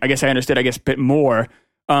Mahoney thing. I guess I understood. A bit more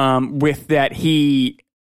with that.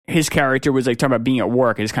 His character was like talking about being at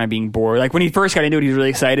work and just kind of being bored. Like when he first got into it, he was really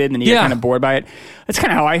excited, and then he got kind of bored by it. That's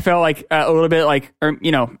kind of how I felt like a little bit. Like, or I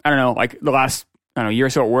don't know, like the last year or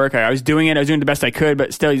so at work, I was doing it. I was doing the best I could,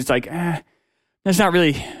 but still, he's like, I'm just not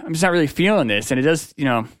really feeling this. And it does,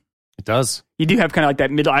 It does. You do have kind of like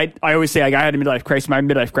that I always say, like, I had a midlife crisis. My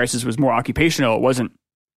midlife crisis was more occupational. It wasn't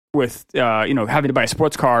with, having to buy a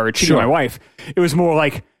sports car or cheating on my wife. It was more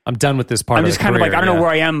like, I'm done with this part of the career. I'm just kind of like, I don't know where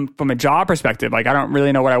I am from a job perspective. Like, I don't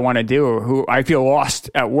really know what I want to do or who I feel lost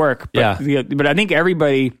at work. But, but I think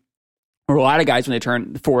everybody, or a lot of guys, when they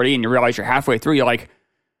turn 40 and you realize you're halfway through, you're like,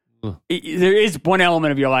 there is one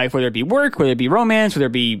element of your life, whether it be work, whether it be romance, whether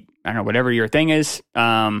it be, I don't know, whatever your thing is,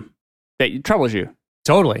 that troubles you.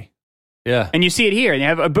 Totally. Yeah. And you see it here. And you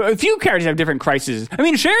have a few characters have different crises. I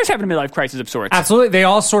mean, Cher's having a midlife crisis of sorts. Absolutely. They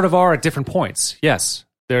all sort of are at different points. Yes.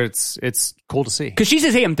 It's cool to see. Because she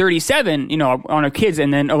says, hey, I'm 37, on her kids.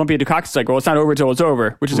 And then Olympia Dukakis is like, well, it's not over until it's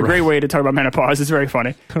over, which is a great way to talk about menopause. It's very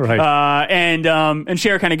funny. Right. And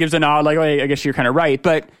Cher kind of gives a nod, like, oh, I guess you're kind of right.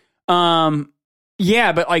 But,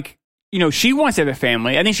 but like, she wants to have a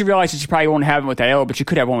family. I think she realizes she probably won't have one with Iowa, but she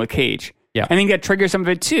could have one with Cage. Yeah. I think that triggers some of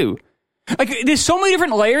it too. Like, there's so many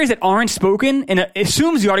different layers that aren't spoken, and it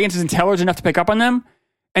assumes the audience is intelligent enough to pick up on them.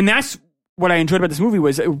 And that's what I enjoyed about this movie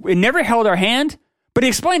was it never held our hand, but it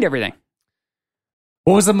explained everything.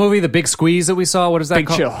 What was the movie, The Big Squeeze that we saw? What is that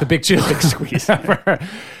called? Chill. The Big Chill. Big Squeeze.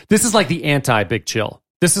 This is like the anti-Big Chill.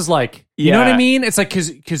 This is like, you know what I mean? It's like,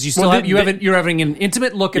 because you still you're having an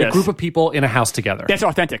intimate look at a group of people in a house together. That's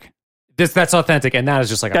authentic. That's authentic, and that is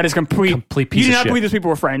just like that is complete piece of shit. You do not believe these people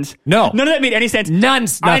were friends. No. None of that made any sense.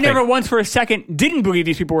 Nothing. I never once for a second didn't believe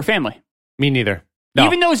these people were family. Me neither. No.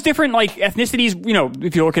 Even though it's different, like, ethnicities,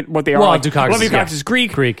 if you look at what they are. Well, like, Dukakis is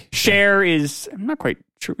Greek. Cher is, I'm not quite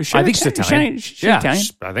sure. I think she's Italian. She's Italian.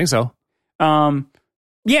 I think so.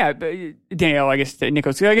 Yeah, but Danielle, I guess,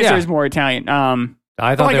 Nicholas, there's more Italian.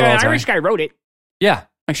 I thought they were all an Irish guy wrote it. Yeah.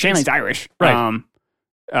 Like, Shanley's Irish. Right.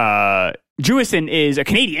 Jewison is a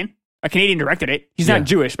Canadian. A Canadian directed it. He's not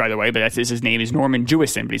Jewish, by the way, but his name is Norman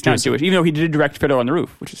Jewison, but he's not Jewish, even though he did direct Fiddler on the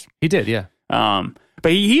Roof, which is... He did, yeah.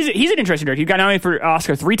 But he's an interesting director. He got nominated for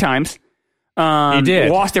Oscar 3 times. He did.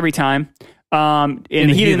 Lost every time. In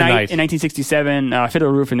the Heat of the Night in 1967, Fiddler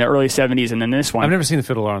on the Roof in the early 70s, and then this one. I've never seen the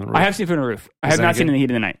Fiddler on the Roof. I have seen Fiddler on the Roof. I have not seen In the Heat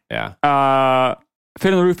of the Night. Yeah.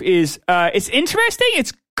 Fiddler on the Roof is it's interesting.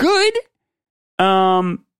 It's good.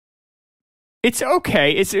 It's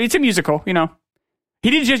okay. It's a musical, He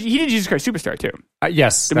did Jesus Christ Superstar too.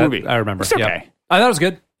 Yes, the movie. I remember. It's okay. Yep. I thought it was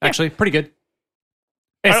good. Actually, pretty good.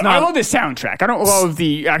 I love the soundtrack. I don't love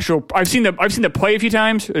the actual. I've seen the play a few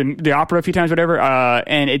times, the opera a few times, whatever.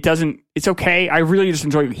 And it doesn't. It's okay. I really just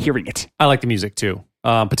enjoy hearing it. I like the music too,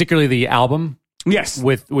 particularly the album. Yes,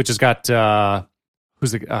 which has got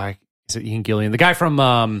who's the is it Ian Gillian, the guy from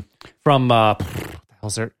what the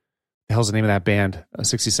hell's the name of that band? A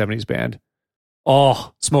 60s 70s band.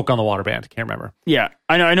 Oh, Smoke on the Water Band. Can't remember. Yeah,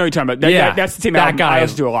 I know you're talking about. That's the same album guy, I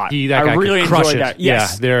used to do a lot. I really enjoyed that.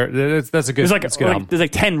 Yes. Yeah, that's a good. That's a good album. There's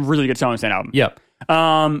like 10 really good songs in that album. Yep.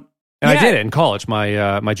 And I did it in college,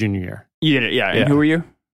 my junior year. You did it, yeah. And who were you?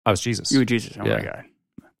 I was Jesus. You were Jesus. Oh my God.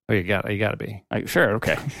 Oh, you got to be. Sure,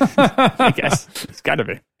 okay. I guess it's got to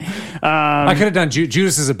be. I could have done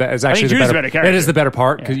Judas is actually the better character. It is the better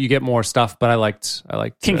part because you get more stuff. But I liked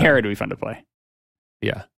King Herod would be fun to play.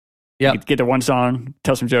 Yeah. Yeah, get the one song,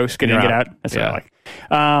 tell some jokes, get in, get out. That's what I like.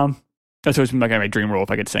 That's always been like my dream role if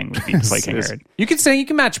I could sing would be play King Herod. You can sing, you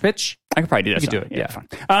can match pitch. I could probably do that. You can do it. Yeah,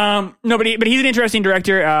 fun. No, but he's an interesting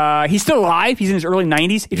director. He's still alive. He's in his early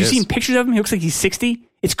 90s. If you've seen pictures of him, he looks like he's 60.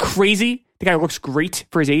 It's crazy. The guy looks great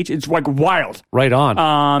for his age. It's like wild. Right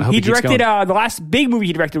on. He directed the last big movie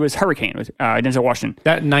he directed was Hurricane with Denzel Washington.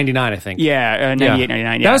 That 99, I think. Yeah, 98,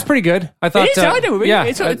 99. Yeah. That was pretty good. I thought. I like that movie. Yeah,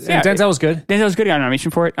 and Denzel was good. Denzel was good. He got a nomination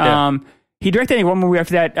for it. Yeah. He directed one movie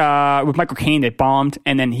after that with Michael Caine that bombed,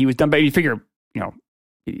 and then he was done. But you figure,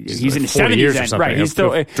 he's in his 70s then, right? He's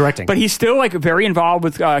still directing, but he's still like very involved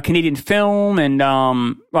with Canadian film, and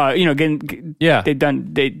again,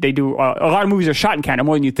 they do a lot of movies are shot in Canada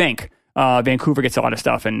more than you think. Vancouver gets a lot of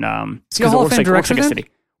stuff, and is he a Hall of Fame director then? City.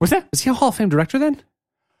 What's that? Is he a Hall of Fame director then?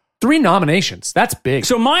 3 nominations. That's big.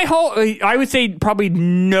 So I would say probably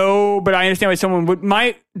no, but I understand why someone would.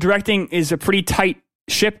 My directing is a pretty tight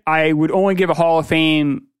ship, I would only give a Hall of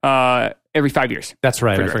Fame every 5 years. That's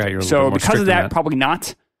right. I forgot you were a little so bit more because strict of than that, probably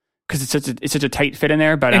not, because it's such a tight fit in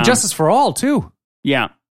there. But and Justice for All too. Yeah.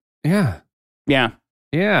 He's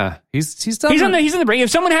done. He's on the break. If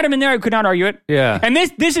someone had him in there, I could not argue it. Yeah. And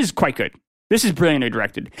this is quite good. This is brilliantly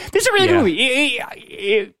directed. This is a really good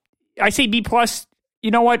movie. I say B+.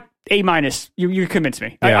 You know what? A-. You convinced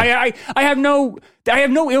me. Yeah. I have no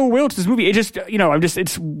ill will to this movie. It just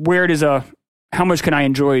it's where it is how much can I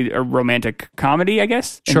enjoy a romantic comedy, I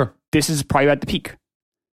guess? Sure. And this is probably at the peak.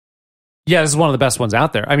 Yeah, this is one of the best ones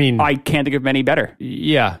out there. I mean, I can't think of many better.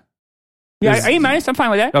 Yeah. Yeah, A-. I'm fine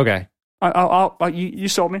with that. Okay. You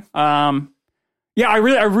sold me. Yeah, I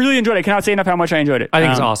really enjoyed it. I cannot say enough how much I enjoyed it. I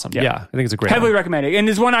think it's awesome. Yeah, I think it's a great heavily one. recommended. And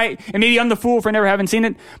there's one and maybe I'm the fool for never having seen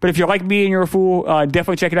it, but if you're like me and you're a fool,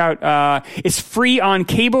 definitely check it out. It's free on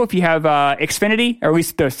cable if you have Xfinity, or at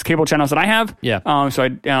least the cable channels that I have. Yeah. So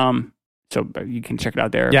you can check it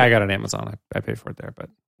out there. Yeah, I got it on Amazon. I paid for it there, but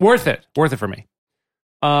worth it for me.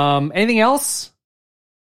 Anything else?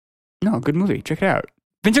 No, good movie. Check it out.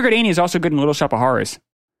 Vincent Gardini is also good in Little Shop of Horrors.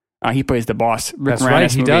 He plays the boss. That's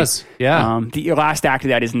right. He does. Yeah. The last act of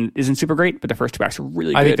that isn't super great, but the first two acts are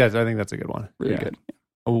really good. I think that's a good one. Really good.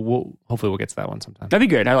 Hopefully we'll get to that one sometime. That'd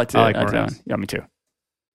be good. I like that Moonstruck. one. Yeah, me too.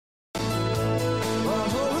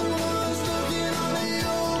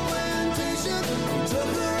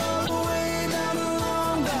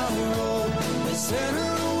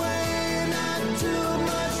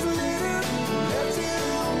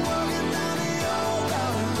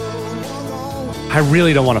 I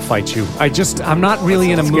really don't want to fight you. I'm not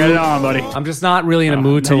really in a mood. Get it on, buddy. I'm just not really in a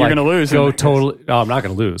mood to you're like gonna lose, go totally. No, I'm not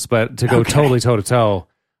going to lose, but to go totally toe to toe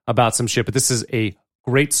about some shit. But this is a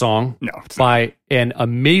great song by an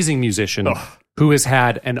amazing musician who has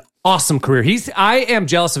had an awesome career. I am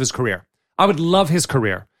jealous of his career. I would love his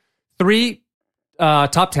career. 3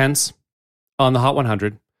 top 10s on the Hot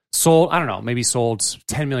 100. Sold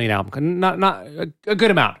 10 million albums. Not a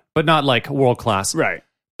good amount, but not like world class. Right.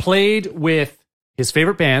 Played with his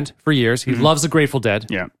favorite band for years. He loves the Grateful Dead.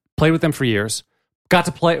 Yeah. Played with them for years.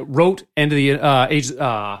 Wrote End of the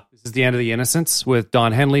this is the End of the Innocence with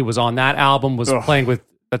Don Henley. Was on that album. Was playing with.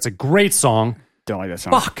 That's a great song. Don't like that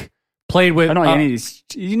song. Fuck. Played with. I don't like any of these.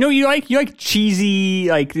 You like cheesy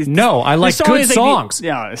like. No, I like good songs.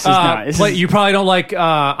 Yeah, this is not. You probably don't like.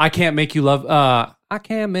 I Can't Make You Love. I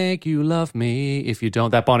Can't Make You Love Me If You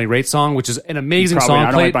Don't. That Bonnie Raitt song, which is an amazing song.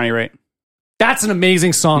 I don't like Bonnie Raitt. That's an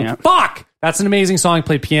amazing song. Yeah. Fuck. That's an amazing song. He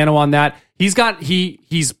played piano on that. He's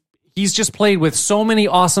just played with so many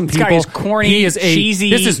awesome people. This guy is corny, cheesy.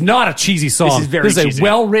 This is not a cheesy song. This is very cheesy. A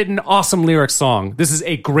well-written, awesome lyric song. This is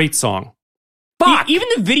a great song. Fuck. Even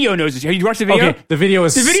the video knows this. Have you watched the video? Okay, the video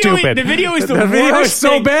is stupid. The video is the video worst is so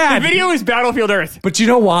thing. bad. The video is Battlefield Earth. But you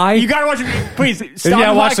know why? You gotta watch it. Please stop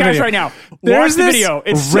the watch the podcast video. right now. There's Watch the this video.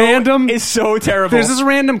 It's random. It's so terrible. There's this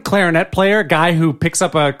random clarinet player, guy who picks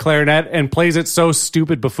up a clarinet and plays it so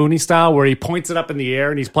stupid buffoony style, where he points it up in the air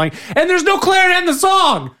and he's playing, and there's no clarinet in the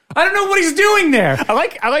song. I don't know what he's doing there. I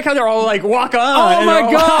like how they're all like walk on. Oh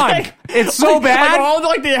my god, it's so bad.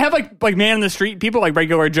 They have like man in the street people, like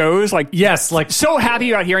regular Joes, like yes, like so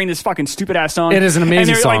happy about hearing this fucking stupid ass song. It is an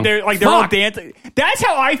amazing song. They're all dancing. That's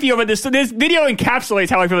how I feel about this. So this video encapsulates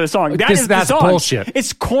how I feel about this song. That's the song. Bullshit.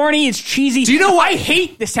 It's corny. It's cheesy. Do you know what? I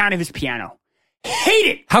hate the sound of his piano. Hate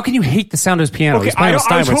it. How can you hate the sound of his piano? Okay, He's playing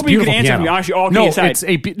I was hoping you could answer me. Honestly, all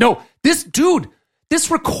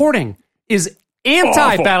this recording is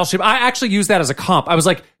anti-Battleship. I actually used that as a comp. I was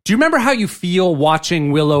like, do you remember how you feel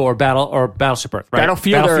watching Willow or Battleship Earth? Right?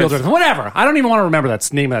 Battlefield Earth. Whatever. I don't even want to remember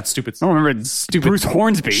that name of that stupid. I don't remember stupid Bruce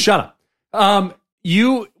Hornsby. Shut up.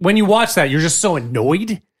 When you watch that, you're just so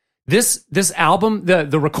annoyed. This album,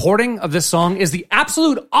 the recording of this song is the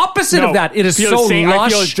absolute opposite of that. It is so lush. I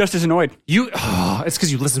feel just as annoyed. It's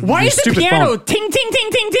because you listen. Why is the piano phone. ting ting ting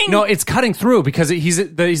ting ting? No, it's cutting through because he's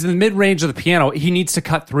in the mid range of the piano. He needs to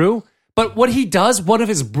cut through. But what he does, one of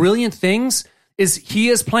his brilliant things, is he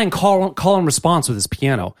is playing call and response with his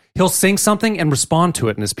piano. He'll sing something and respond to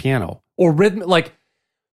it in his piano or rhythm. Like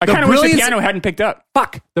I kind of wish the piano hadn't picked up.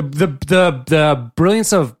 Fuck the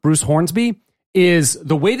brilliance of Bruce Hornsby is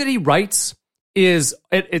the way that he writes. It's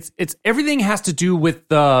everything has to do with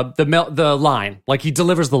the line. Like he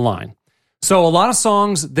delivers the line. So a lot of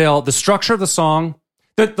songs, the structure of the song.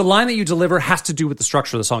 The line that you deliver has to do with the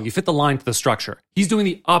structure of the song. You fit the line to the structure. He's doing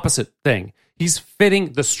the opposite thing. He's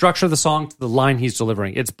fitting the structure of the song to the line he's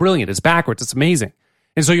delivering. It's brilliant. It's backwards. It's amazing.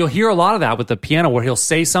 And so you'll hear a lot of that with the piano where he'll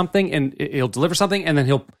say something and he'll deliver something and then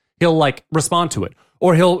he'll like respond to it.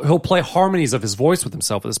 Or he'll play harmonies of his voice with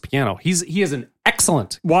himself with his piano. He is an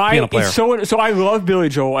excellent Why? piano player. So I love Billy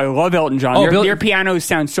Joel. I love Elton John. Their pianos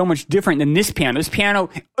sound so much different than this piano. This piano,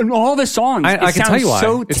 in all the songs, I can tell you why.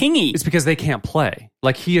 So tingy. It's because they can't play.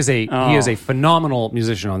 Like he is a phenomenal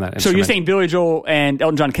musician on that instrument. So you're saying Billy Joel and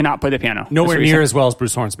Elton John cannot play the piano? Nowhere near as well as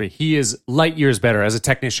Bruce Hornsby. He is light years better as a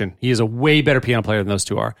technician. He is a way better piano player than those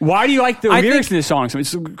two are. Why do you like the lyrics in this song? So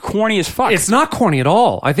it's corny as fuck. It's not corny at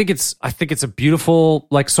all. I think it's a beautiful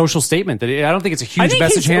like social statement. That I don't think it's a huge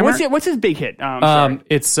message hammer. What's his big hit?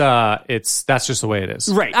 It's That's Just the Way It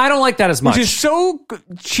Is. Right. I don't like that as much. Which is so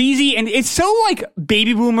cheesy and it's so like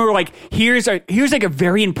baby boomer. Like here's like a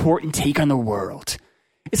very important take on the world.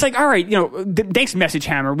 It's like, all right, thanks, Message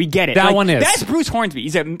Hammer. We get it. That one is. That's Bruce Hornsby.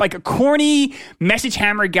 He's a corny Message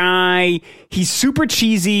Hammer guy. He's super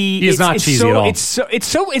cheesy. He is not cheesy at all. It's so.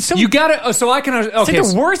 You got it. So I can. Okay, it's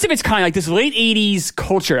like the worst of its kind. Like this late '80s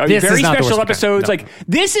culture. Very special episodes. No. Like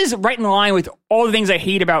this is right in line with all the things I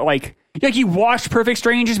hate about like you watch Perfect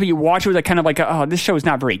Strangers, but you watch it with like kind of like this show is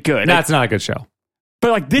not very good. That's not a good show. But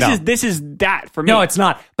like this is that for me. No, it's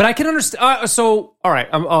not. But I can understand. So all right,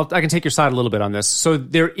 I can take your side a little bit on this. So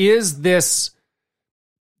there is a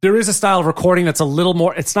style of recording that's a little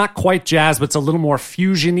more. It's not quite jazz, but it's a little more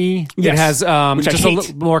fusiony. Yes, it has just a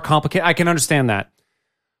little more complicated. I can understand that.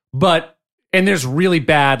 And there's really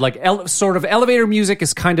bad like sort of elevator music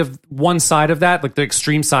is kind of one side of that, like the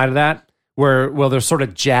extreme side of that, where there's sort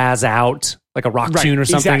of jazz out like a rock tune or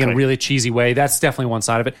something in a really cheesy way. That's definitely one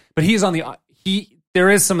side of it. But he's on there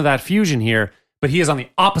is some of that fusion here, but he is on the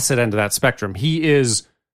opposite end of that spectrum. He's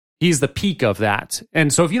the peak of that.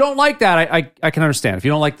 And so if you don't like that, I can understand. If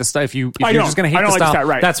you don't like the stuff, if you're just going to hate the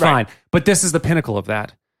style, that's fine. But this is the pinnacle of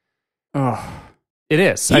that. Oh, it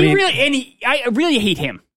is. I really hate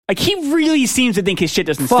him. Like he really seems to think his shit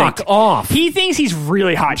doesn't stink. Fuck off. He thinks he's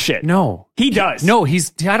really hot shit. No, he does. No,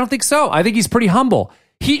 I don't think so. I think he's pretty humble.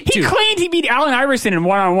 He claimed he beat Allen Iverson in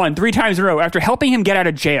one-on-one 3 times in a row after helping him get out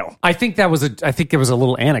of jail. I think there was a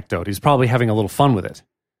little anecdote. He's probably having a little fun with it.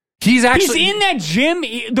 He's in that gym.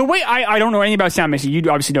 The way I don't know anything about sound mixing. You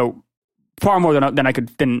obviously know far more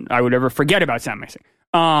than I would ever forget about sound mixing.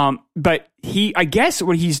 But I guess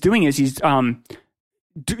what he's doing is he's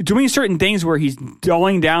doing certain things where he's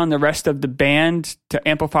dulling down the rest of the band to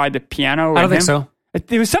amplify the piano. I don't think so.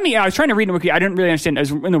 There was something I was trying to read in Wikipedia. I didn't really understand. It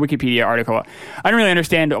was in the Wikipedia article. I didn't really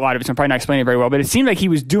understand a lot of it, so I'm probably not explaining it very well. But it seemed like he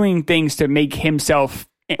was doing things to make himself.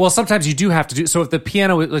 Well, sometimes you do have to do. So if the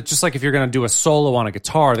piano, just like if you're going to do a solo on a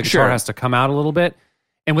guitar, the guitar has to come out a little bit.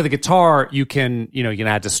 And with a guitar, you can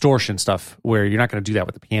add distortion stuff where you're not going to do that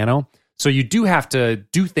with the piano. So you do have to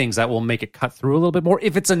do things that will make it cut through a little bit more.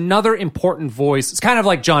 If it's another important voice, it's kind of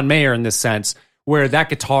like John Mayer in this sense, where that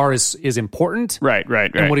guitar is important. Right.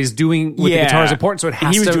 And what he's doing with the guitar is important, so it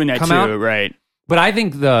has to doing that come too, out. Right. But I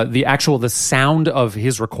think the sound of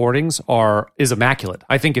his recordings is immaculate.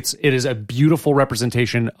 I think it is a beautiful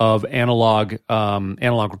representation of analog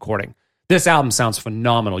recording. This album sounds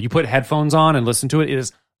phenomenal. You put headphones on and listen to it, it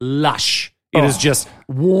is lush. It is just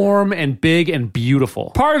warm and big and beautiful.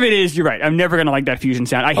 Part of it is, you're right, I'm never going to like that fusion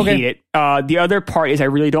sound. I hate it. The other part is I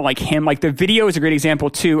really don't like him. Like the video is a great example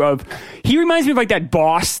too of, he reminds me of like that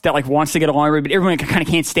boss that like wants to get along with, but everyone kind of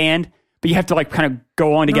can't stand. But you have to like kind of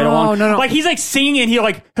go on to get along. No. Like he's like singing and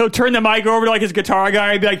he'll turn the mic over to like his guitar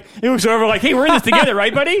guy and be like, he looks over like, hey, we're in this together,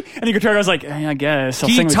 right, buddy? And the guitar guy's like, I guess I'll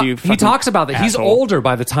sing with you. He talks about that. Asshole. He's older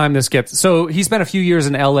by the time this gets. So he spent a few years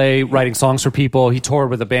in LA writing songs for people. He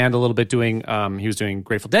toured with a band a little bit he was doing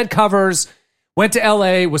Grateful Dead covers. Went to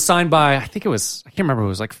LA, was signed by, I can't remember, it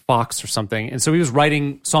was like Fox or something. And so he was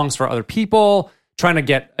writing songs for other people, trying to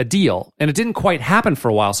get a deal. And it didn't quite happen for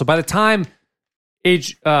a while. So by the time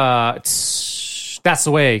that's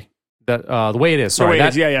the way it is. Sorry,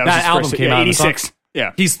 that album came out in 86.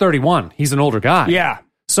 Yeah, he's 31. He's an older guy. Yeah.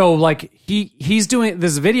 So like he's doing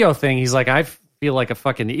this video thing. He's like, I feel like a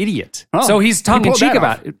fucking idiot. Oh, so he's tongue in cheek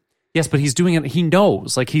about it. Yes, but he's doing it. He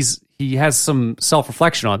knows. Like he has some self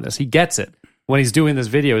reflection on this. He gets it when he's doing this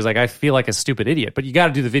video. He's like, I feel like a stupid idiot. But you got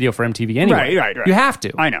to do the video for MTV anyway. Right. You have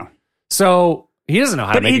to. I know. So he doesn't know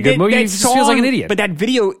how to make a good movie. He just feels like an idiot. But that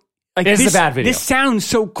video. Like it's a bad video. This sounds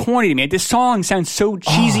so corny to me. This song sounds so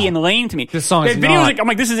cheesy and lame to me. This song is video not. Like, I'm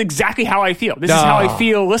like, this is exactly how I feel. This is how I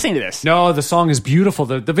feel listening to this. No, the song is beautiful.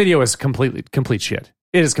 The video is complete shit.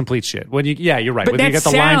 It is complete shit. You're right. But when you get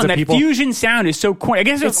the lines of people, that fusion sound is so corny. I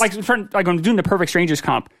guess it's like I'm doing the Perfect Strangers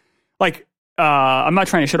comp. Like, I'm not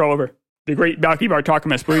trying to shit all over the great Val Keebar talking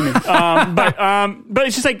mess, believe me. But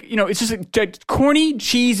it's just like, it's just a corny,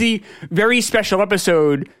 cheesy, very special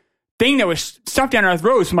episode thing that was stuffed down our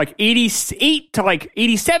throats from like 88 to like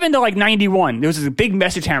 87 to like 91. There was this big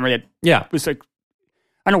message hammer that was like,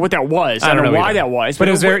 I don't know what that was. I don't know why that was. But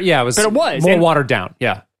it was very, it was, but it was more watered down.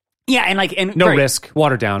 Yeah. Yeah, and no risk,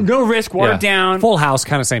 watered down. No risk, watered down. Full House,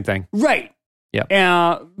 kind of same thing. Right.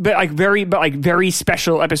 Yeah. But very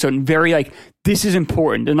special episode, and very like, this is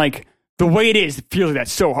important, and like the way it is, it feels like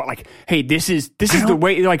that's so hard. Like, hey, this is the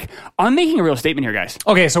way. Like, I'm making a real statement here, guys.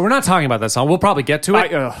 Okay, so we're not talking about that song. We'll probably get to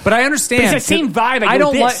it, but I understand. But it's that same vibe. I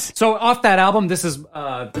don't like. So off that album, this is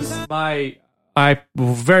my. I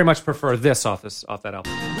very much prefer this off that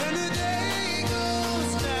album.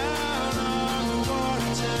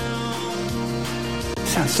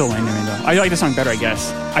 Sounds so lame to me, though. I like the song better, I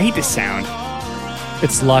guess. I hate this sound.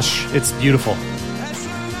 It's lush. It's beautiful.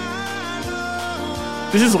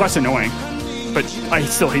 This is less annoying, but I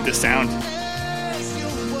still hate this sound.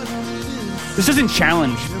 This doesn't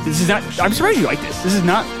challenge. This is not. I'm surprised you like this. This is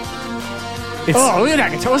not. Look at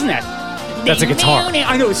that guitar. Wasn't that? That's a guitar.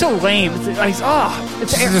 I know, it's so lame. It's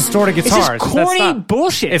a distorted guitar. It's just corny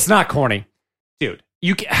bullshit. It's not corny. Dude,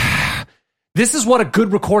 this is what a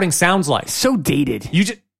good recording sounds like. So dated.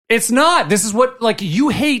 It's not. This is what, like, you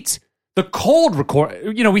hate the cold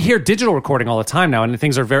record. You know, we hear digital recording all the time now, and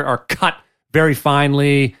things are cut very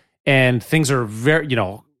finely, and things are very,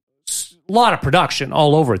 a lot of production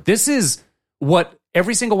all over it. This is what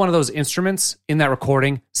every single one of those instruments in that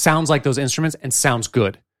recording sounds like those instruments and sounds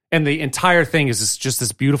good. And the entire thing is just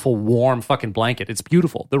this beautiful, warm fucking blanket. It's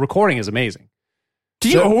beautiful. The recording is amazing.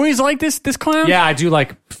 Did you always like this clown? Yeah, I do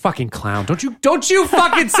like fucking clown. Don't you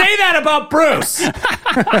fucking say that about Bruce.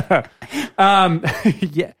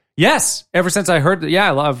 Yeah. Yes. Ever since I heard that, I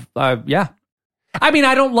love, yeah. I mean,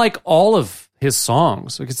 I don't like all of his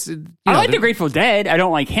songs. I like the Grateful Dead. I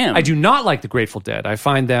don't like him. I do not like the Grateful Dead. I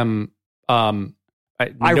find them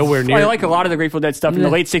nowhere near. I like a lot of the Grateful Dead stuff in the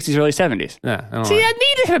late 60s, early 70s. Yeah, I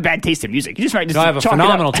need to have a bad taste in music. You just might just I have a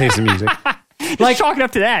phenomenal taste in music. Like, chalk it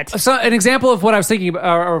up to that. So an example of what I was thinking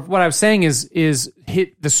about, or what I was saying is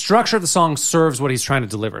the structure of the song serves what he's trying to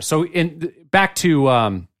deliver. So back to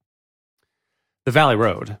the Valley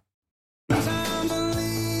Road.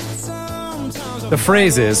 The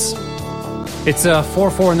phrase is, it's a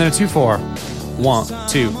 4/4 and then a 2/4. 1,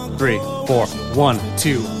 2, 3, 4. 1,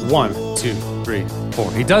 2, 1, 2, 3,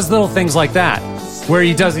 4. He does little things like that, where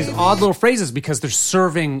he does these odd little phrases because they're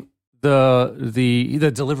serving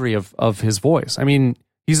the delivery of his voice. I mean,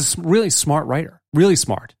 he's a really smart writer. Really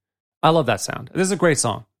smart. I love that sound. This is a great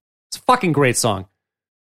song. It's a fucking great song.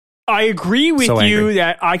 I agree with you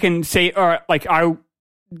that I can say,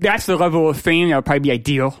 that's the level of fame that would probably be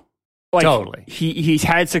ideal. Like, totally. He's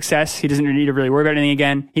had success. He doesn't need to really worry about anything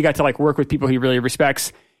again. He got to work with people he really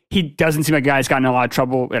respects. He doesn't seem like a guy who's gotten in a lot of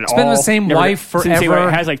trouble at all. He's been the same wife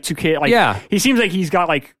forever. Has 2 kids. He seems like he's got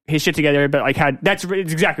his shit together, but it's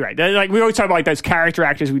exactly right. We always talk about those character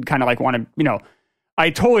actors we'd kind of want to, I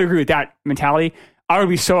totally agree with that mentality. I would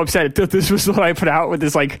be so upset if this was what I put out with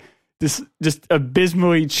this just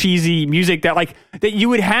abysmally cheesy music that you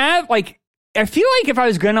would have. I feel like if I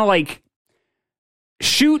was gonna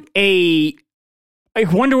shoot a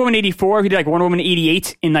Wonder Woman 84, if you did Wonder Woman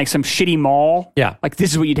 88 in some shitty mall,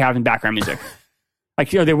 this is what you'd have in background music.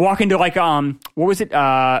 They walk into what was it?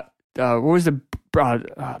 What was the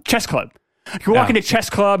chess club? You walk into chess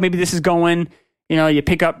club, maybe this is going. You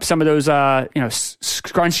pick up some of those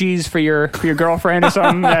scrunchies for your girlfriend or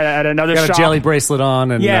something at another shop. Got a jelly bracelet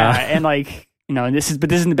on, and and this is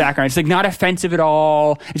in the background. It's not offensive at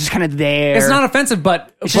all. It's just kind of there. It's not offensive,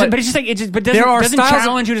 but it doesn't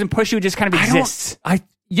challenge you, doesn't push you. It just kind of exists.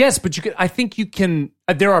 Yes, but I think you can.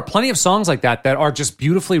 There are plenty of songs like that are just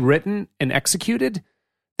beautifully written and executed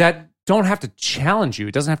that don't have to challenge you.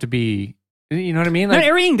 It doesn't have to be. You know what I mean? Not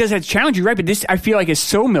everything does have to challenge you, right? But this, I feel like, is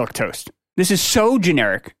so milquetoast. This is so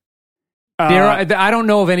generic. I don't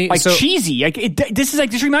know of any cheesy.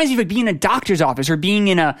 This reminds me of being in a doctor's office or being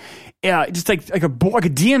in a just like a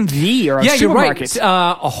DMV or a supermarket. You're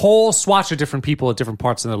right. A whole swatch of different people at different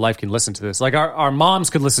parts in their life can listen to this. Our moms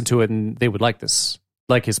could listen to it and they would like this,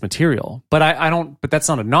 like his material. But I don't. But that's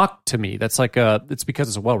not a knock to me. That's it's because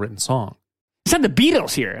it's a well written song. It's not the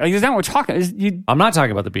Beatles here. Is that what we're talking? I'm not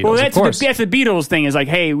talking about the Beatles. Well, that's of course. That's the Beatles thing. Is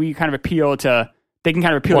hey, we kind of appeal to. They can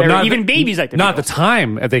kind of appeal to even babies like the Beatles. Not at the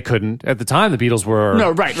time. They couldn't. At the time, the Beatles were...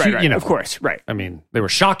 No, right. Of course, right. I mean, they were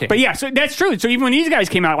shocking. But yeah, so that's true. So even when these guys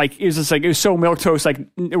came out, it was just it was so milquetoast,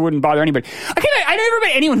 it wouldn't bother anybody. I never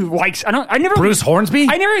met anyone who likes... Bruce Hornsby?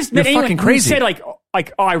 I never met anyone who said,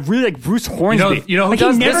 I really like Bruce Hornsby. You know who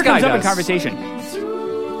does? He never this guy comes up does. in conversation.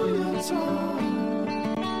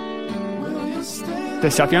 The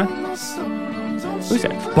Sufjan? Who's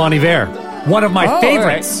that? Bon Iver. One of my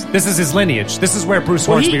favorites. Right. This is his lineage. This is where Bruce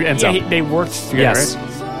Hornsby ends up. They worked together, right?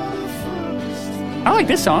 I like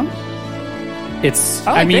this song. It's.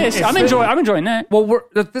 I'm enjoying that. Well,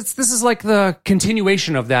 this is like the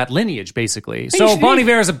continuation of that lineage, basically. So Bon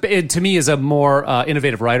Iver to me is a more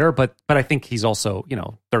innovative writer, but I think he's also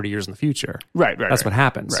 30 years in the future. Right. That's what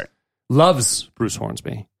happens. Right. Loves Bruce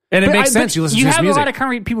Hornsby. And it makes sense. You listen to his music. You have a lot of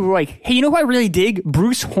current people who are like, hey, you know who I really dig?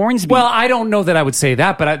 Bruce Hornsby. Well, I don't know that I would say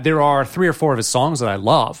that, but there are 3 or 4 of his songs that I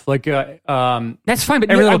love. Like, that's fine. But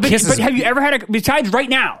have you ever had besides right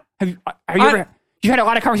now? Have you ever? You had a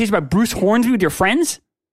lot of conversations about Bruce Hornsby with your friends?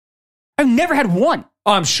 I've never had one.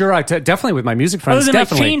 Oh, I'm sure. Definitely with my music friends. Other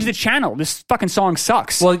than change the channel. This fucking song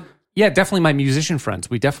sucks. Well, yeah, definitely my musician friends.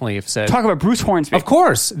 We definitely have said talk about Bruce Hornsby. Of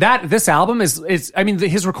course, this album is. I mean,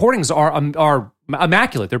 his recordings are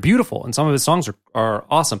immaculate. They're beautiful, and some of his songs are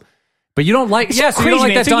awesome. But you don't like, so you don't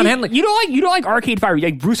like that Don Henley. You don't like Arcade Fire. You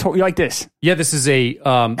like Bruce. You like this. Yeah, this is a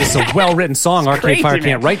well written song. Arcade crazy, Fire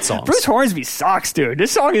can't write songs. Bruce Hornsby sucks, dude.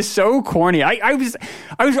 This song is so corny. I was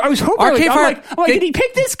hoping. Arcade Fire. I'm like, did he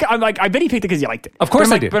pick this? I'm like, I bet he picked it because he liked it. Of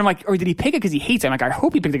course I did. But I'm like, or did he pick it because he hates it? I'm like, I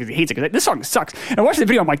hope he picked it because he hates it. Because this song sucks. And I watched the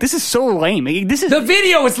video. I'm like, this is so lame. The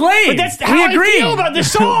video is lame. But that's how I feel about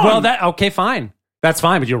this song. Well, okay, fine. That's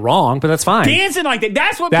fine, but you're wrong, but that's fine. Dancing like that.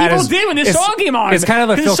 That's what people did when this song came on. It's kind of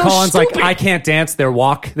like Phil Collins, stupid. Like, I can't dance, their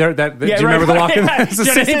walk. Do you remember the walk? It's the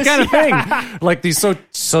same kind of thing. Like, these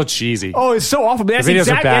so cheesy. Oh, it's so awful. But that's the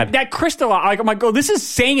videos are bad. That crystal, like, I'm like, this is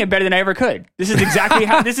saying it better than I ever could. This is exactly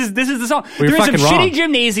how, this is the song. Well, they're in some wrong. shitty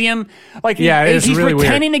gymnasium. Like, he's really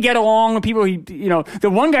pretending weird. to get along with people. The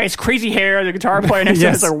one guy has crazy hair, the guitar player next to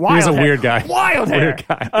him is like wild. He's a weird guy. Wild hair. Weird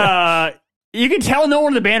guy. You can tell no one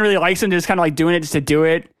in the band really likes him, just kind of like doing it just to do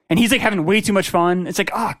it. And he's like having way too much fun. It's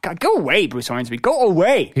like, oh God, go away, Bruce Hornsby. Go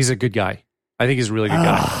away. He's a good guy. I think he's a really good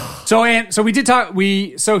guy. So we did talk.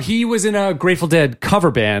 So he was in a Grateful Dead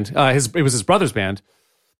cover band. It was his brother's band.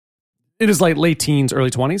 In his like late teens,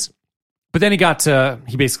 early 20s. But then he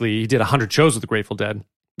did 100 shows with the Grateful Dead.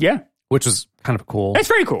 Yeah, which was kind of cool. That's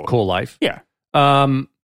very cool. Cool life. Yeah.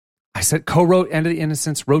 I said co-wrote End of the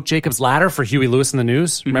Innocents, wrote Jacob's Ladder for Huey Lewis and the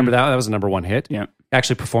News. Mm-hmm. Remember that? That was a #1 hit. Yeah.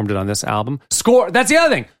 Actually performed it on this album. That's the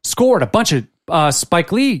other thing. Scored a bunch of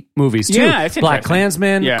Spike Lee movies too. Yeah, it's Black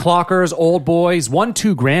Klansman, Clockers, Old Boys, won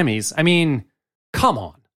 2 Grammys. I mean, come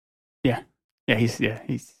on. Yeah. He's.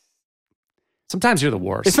 Sometimes you're the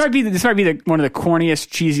worst. This might be one of the corniest,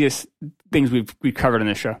 cheesiest things we've covered in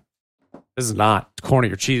this show. This is not corny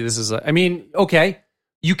or cheesy. This is. Okay.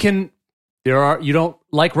 You don't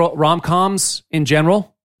like rom-coms in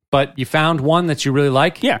general, but you found one that you really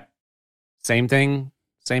like. Yeah. Same thing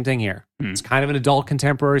here. It's kind of an adult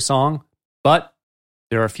contemporary song, but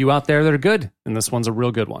there are a few out there that are good, and this one's a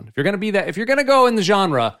real good one. If you're going to go in the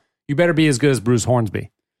genre, you better be as good as Bruce Hornsby.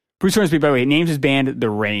 Bruce Hornsby, by the way, he names his band The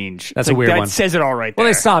Range. That's a weird one. That says it all right there.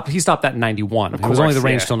 Well, he stopped that in 91. It was only The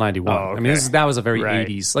Range till 91. Oh, okay. I mean, that was a very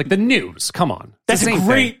 80s. Like The News. Come on. That's a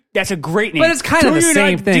great name. But it's kind of the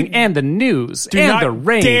same thing. And The News. And The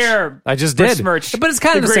Range. Dare I just did. Besmirch but it's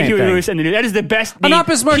kind of the same Huey thing. Lewis and The News. That is the best name. I'm not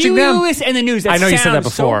besmirching Huey them. Lewis and The News. I know you said that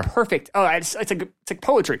before. So perfect. Oh, it's like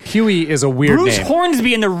poetry. Huey is a weird Bruce name.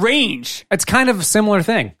 Hornsby and The Range. It's kind of a similar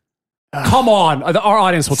thing. Come on. Our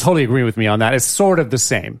audience will totally agree with me on that. It's sort of the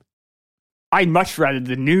same. I'd much rather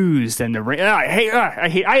The News than The Range.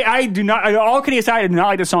 I do not. All kidding aside, I do not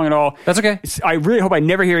like this song at all. That's okay. I really hope I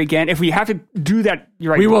never hear it again. If we have to do that,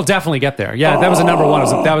 you're right. We will definitely get there. Yeah, that was a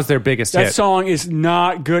 #1. That was their biggest hit. That song is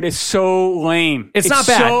not good. It's so lame. It's not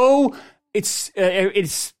bad.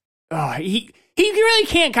 He really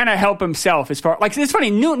can't kind of help himself as far like it's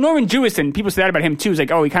funny. Norman Jewison, people say that about him too. He's like,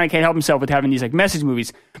 he kind of can't help himself with having these like message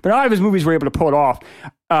movies, but a lot of his movies were able to pull it off.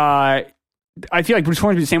 I feel like Bruce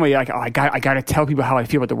Hornsby the same way. Like, I got to tell people how I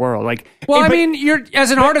feel about the world. Like, you're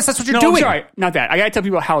as an artist, that's what you're doing. I'm sorry, not that. I got to tell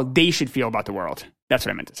people how they should feel about the world. That's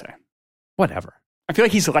what I meant to say. Whatever. I feel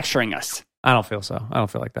like he's lecturing us. I don't feel so. I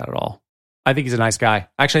don't feel like that at all. I think he's a nice guy.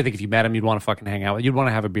 Actually, I think if you met him, you'd want to fucking hang out with. You'd want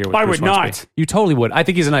to have a beer with. I Bruce would Hornsby. not. You totally would. I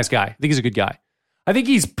think he's a nice guy. I think he's a good guy. I think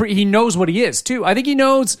he knows what he is too. I think he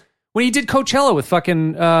knows. When he did Coachella with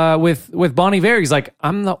fucking with Bon Iver, he's like,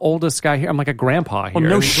 I'm the oldest guy here. I'm like a grandpa here. Well,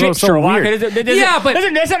 no shit, Sherlock. But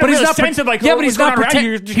that's not a real sense of like. Yeah, but he's not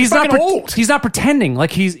pretending. He's not old. He's not pretending.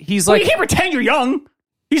 Like he's well, like. You can't pretend you're young.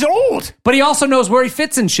 He's old. But he also knows where he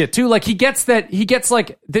fits in shit too. Like he gets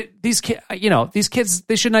like these kids. These kids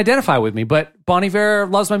they shouldn't identify with me. But Bon Iver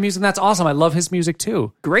loves my music. And that's awesome. I love his music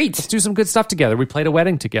too. Great. Let's do some good stuff together. We played a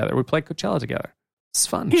wedding together. We played Coachella together. It's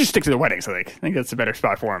fun. He should stick to the weddings, I think that's a better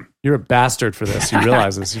spot for him. You're a bastard for this. You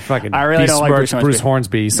realize this. You fucking I really don't like Bruce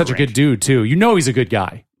Hornsby. He's such a good dude, too. You know he's a good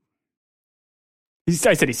guy.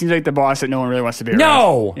 I said he seems like the boss that no one really wants to be around.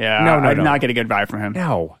 No! Yeah, No. I did not get a good vibe from him.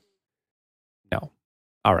 No.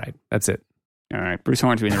 All right. That's it. All right. Bruce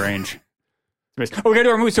Hornsby in The Range. Oh, we gotta do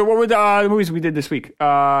our movies. So what were the movies we did this week?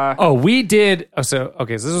 We did. So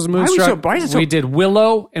this was Moonstruck. We did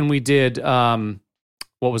Willow, and we did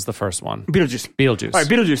what was the first one? Beetlejuice. All right,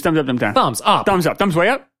 Beetlejuice. Thumbs up, thumbs down. Thumbs up. Thumbs up. Thumbs way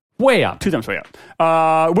up. Way up. 2 thumbs way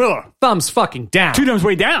up. Willow. Thumbs fucking down. 2 thumbs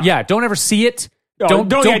way down. Yeah. Don't ever see it. Don't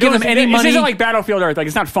give them any money. This isn't like Battlefield Earth. Like,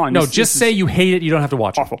 it's not fun. No, just say you hate it. You don't have to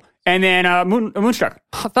watch it. Awful. And then Moonstruck.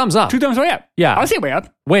 Thumbs up. 2 thumbs way up. Yeah. I'll say way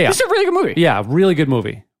up. Way up. This is a really good movie. Yeah, really good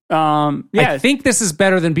movie. I think this is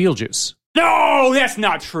better than Beetlejuice. No, that's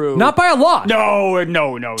not true. Not by a lot. No.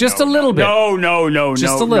 Just a little bit. No.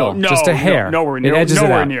 Just a little. Just a hair. Nowhere near. It edges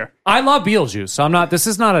nowhere it out. Near. I love Beetlejuice. So I'm not. This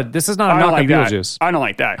is not a knock on Beetlejuice. I don't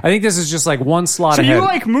like that. I think this is just like one slot ahead. So you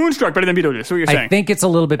like Moonstruck better than Beetlejuice? What you're saying? I think it's a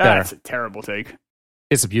little bit better. That's a terrible take.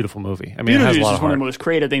 It's a beautiful movie. I mean, it has a lot of one of the most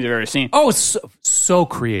creative things I've ever seen. Oh, it's so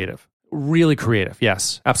creative. Really creative.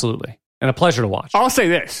 Yes, absolutely. And a pleasure to watch. I'll say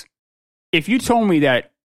this. If you told me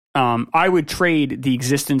that I would trade the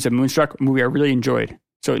existence of Moonstruck, a movie I really enjoyed,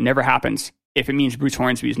 so it never happens, if it means Bruce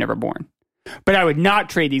Hornsby is never born. But I would not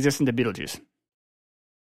trade the existence of Beetlejuice.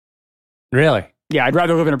 Really? Yeah, I'd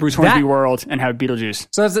rather live in a Bruce Hornsby world and have Beetlejuice.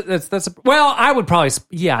 So that's well, I would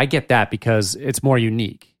probably, I get that because it's more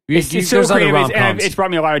unique. It's so creative, and it's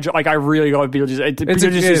brought me a lot of I really love Beetlejuice.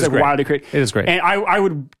 Beetlejuice is like wildly creative. It is great. And I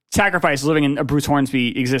would sacrifice living in a Bruce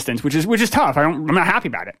Hornsby existence, which is tough. I'm not happy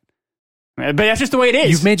about it. But that's just the way it is.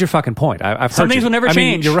 You've made your fucking point. I've heard Some things will never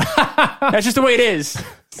change. You're right. That's just the way it is.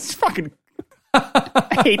 It's fucking.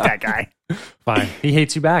 I hate that guy. Fine. He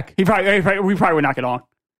hates you back. We probably would not get along.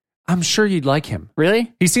 I'm sure you'd like him.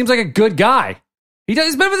 Really? He seems like a good guy.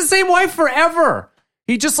 He's been with the same wife forever.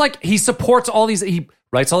 He just he supports all these. He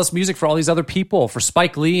writes all this music for all these other people, for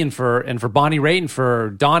Spike Lee and for Bonnie Raitt and for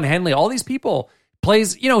Don Henley. All these people.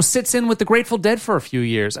 Plays, sits in with the Grateful Dead for a few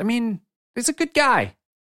years. I mean, he's a good guy.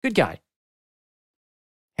 Good guy.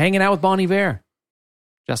 Hanging out with Bon Iver.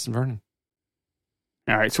 Justin Vernon.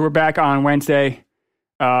 All right, so we're back on Wednesday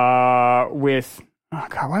with... Oh,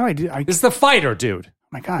 God, why do I do... This is The Fighter, dude. Oh,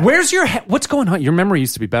 my God. Where's your... What's going on? Your memory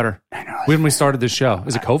used to be better. I know. When we started this show.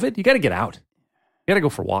 Is it COVID? You got to get out. You got to go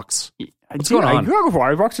for walks. What's going on? I go for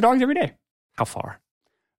walks. I walk the dogs every day. How far?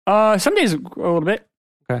 Some days a little bit.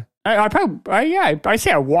 Okay. I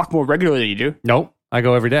say I walk more regularly than you do. Nope. I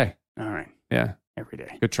go every day. All right. Yeah. Every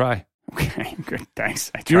day. Good try. Okay, good.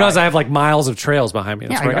 Thanks. Do you realize I have miles of trails behind me?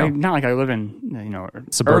 That's not like I live in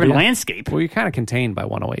Suburbia? Urban landscape. Well, you're kind of contained by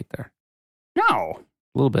 108 there. No.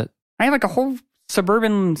 A little bit. I have like a whole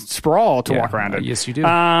suburban sprawl to walk around in. Yes, you do.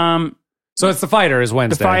 So it's The Fighter is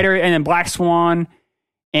Wednesday. The Fighter, and then Black Swan,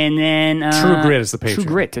 and then... True Grit is the Patreon. True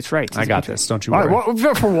Grit, that's right. I got this. Don't you worry.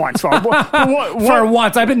 For once. For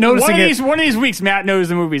once. I've been noticing One of these weeks, Matt knows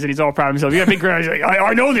the movies, and he's all proud of himself. You got big grin. He's like,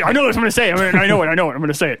 I know this. I'm going to say it. I know it. I'm going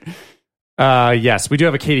to say it. Yes, we do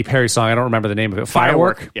have a Katy Perry song. I don't remember the name of it.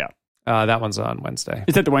 Firework. Yeah. That one's on Wednesday.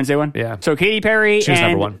 Is that the Wednesday one? Yeah. So Katy Perry She was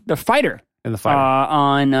and number one. The Fighter. And The Fighter.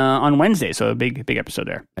 On Wednesday. So a big episode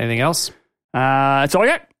there. Anything else? That's all I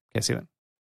got. Okay, see you then.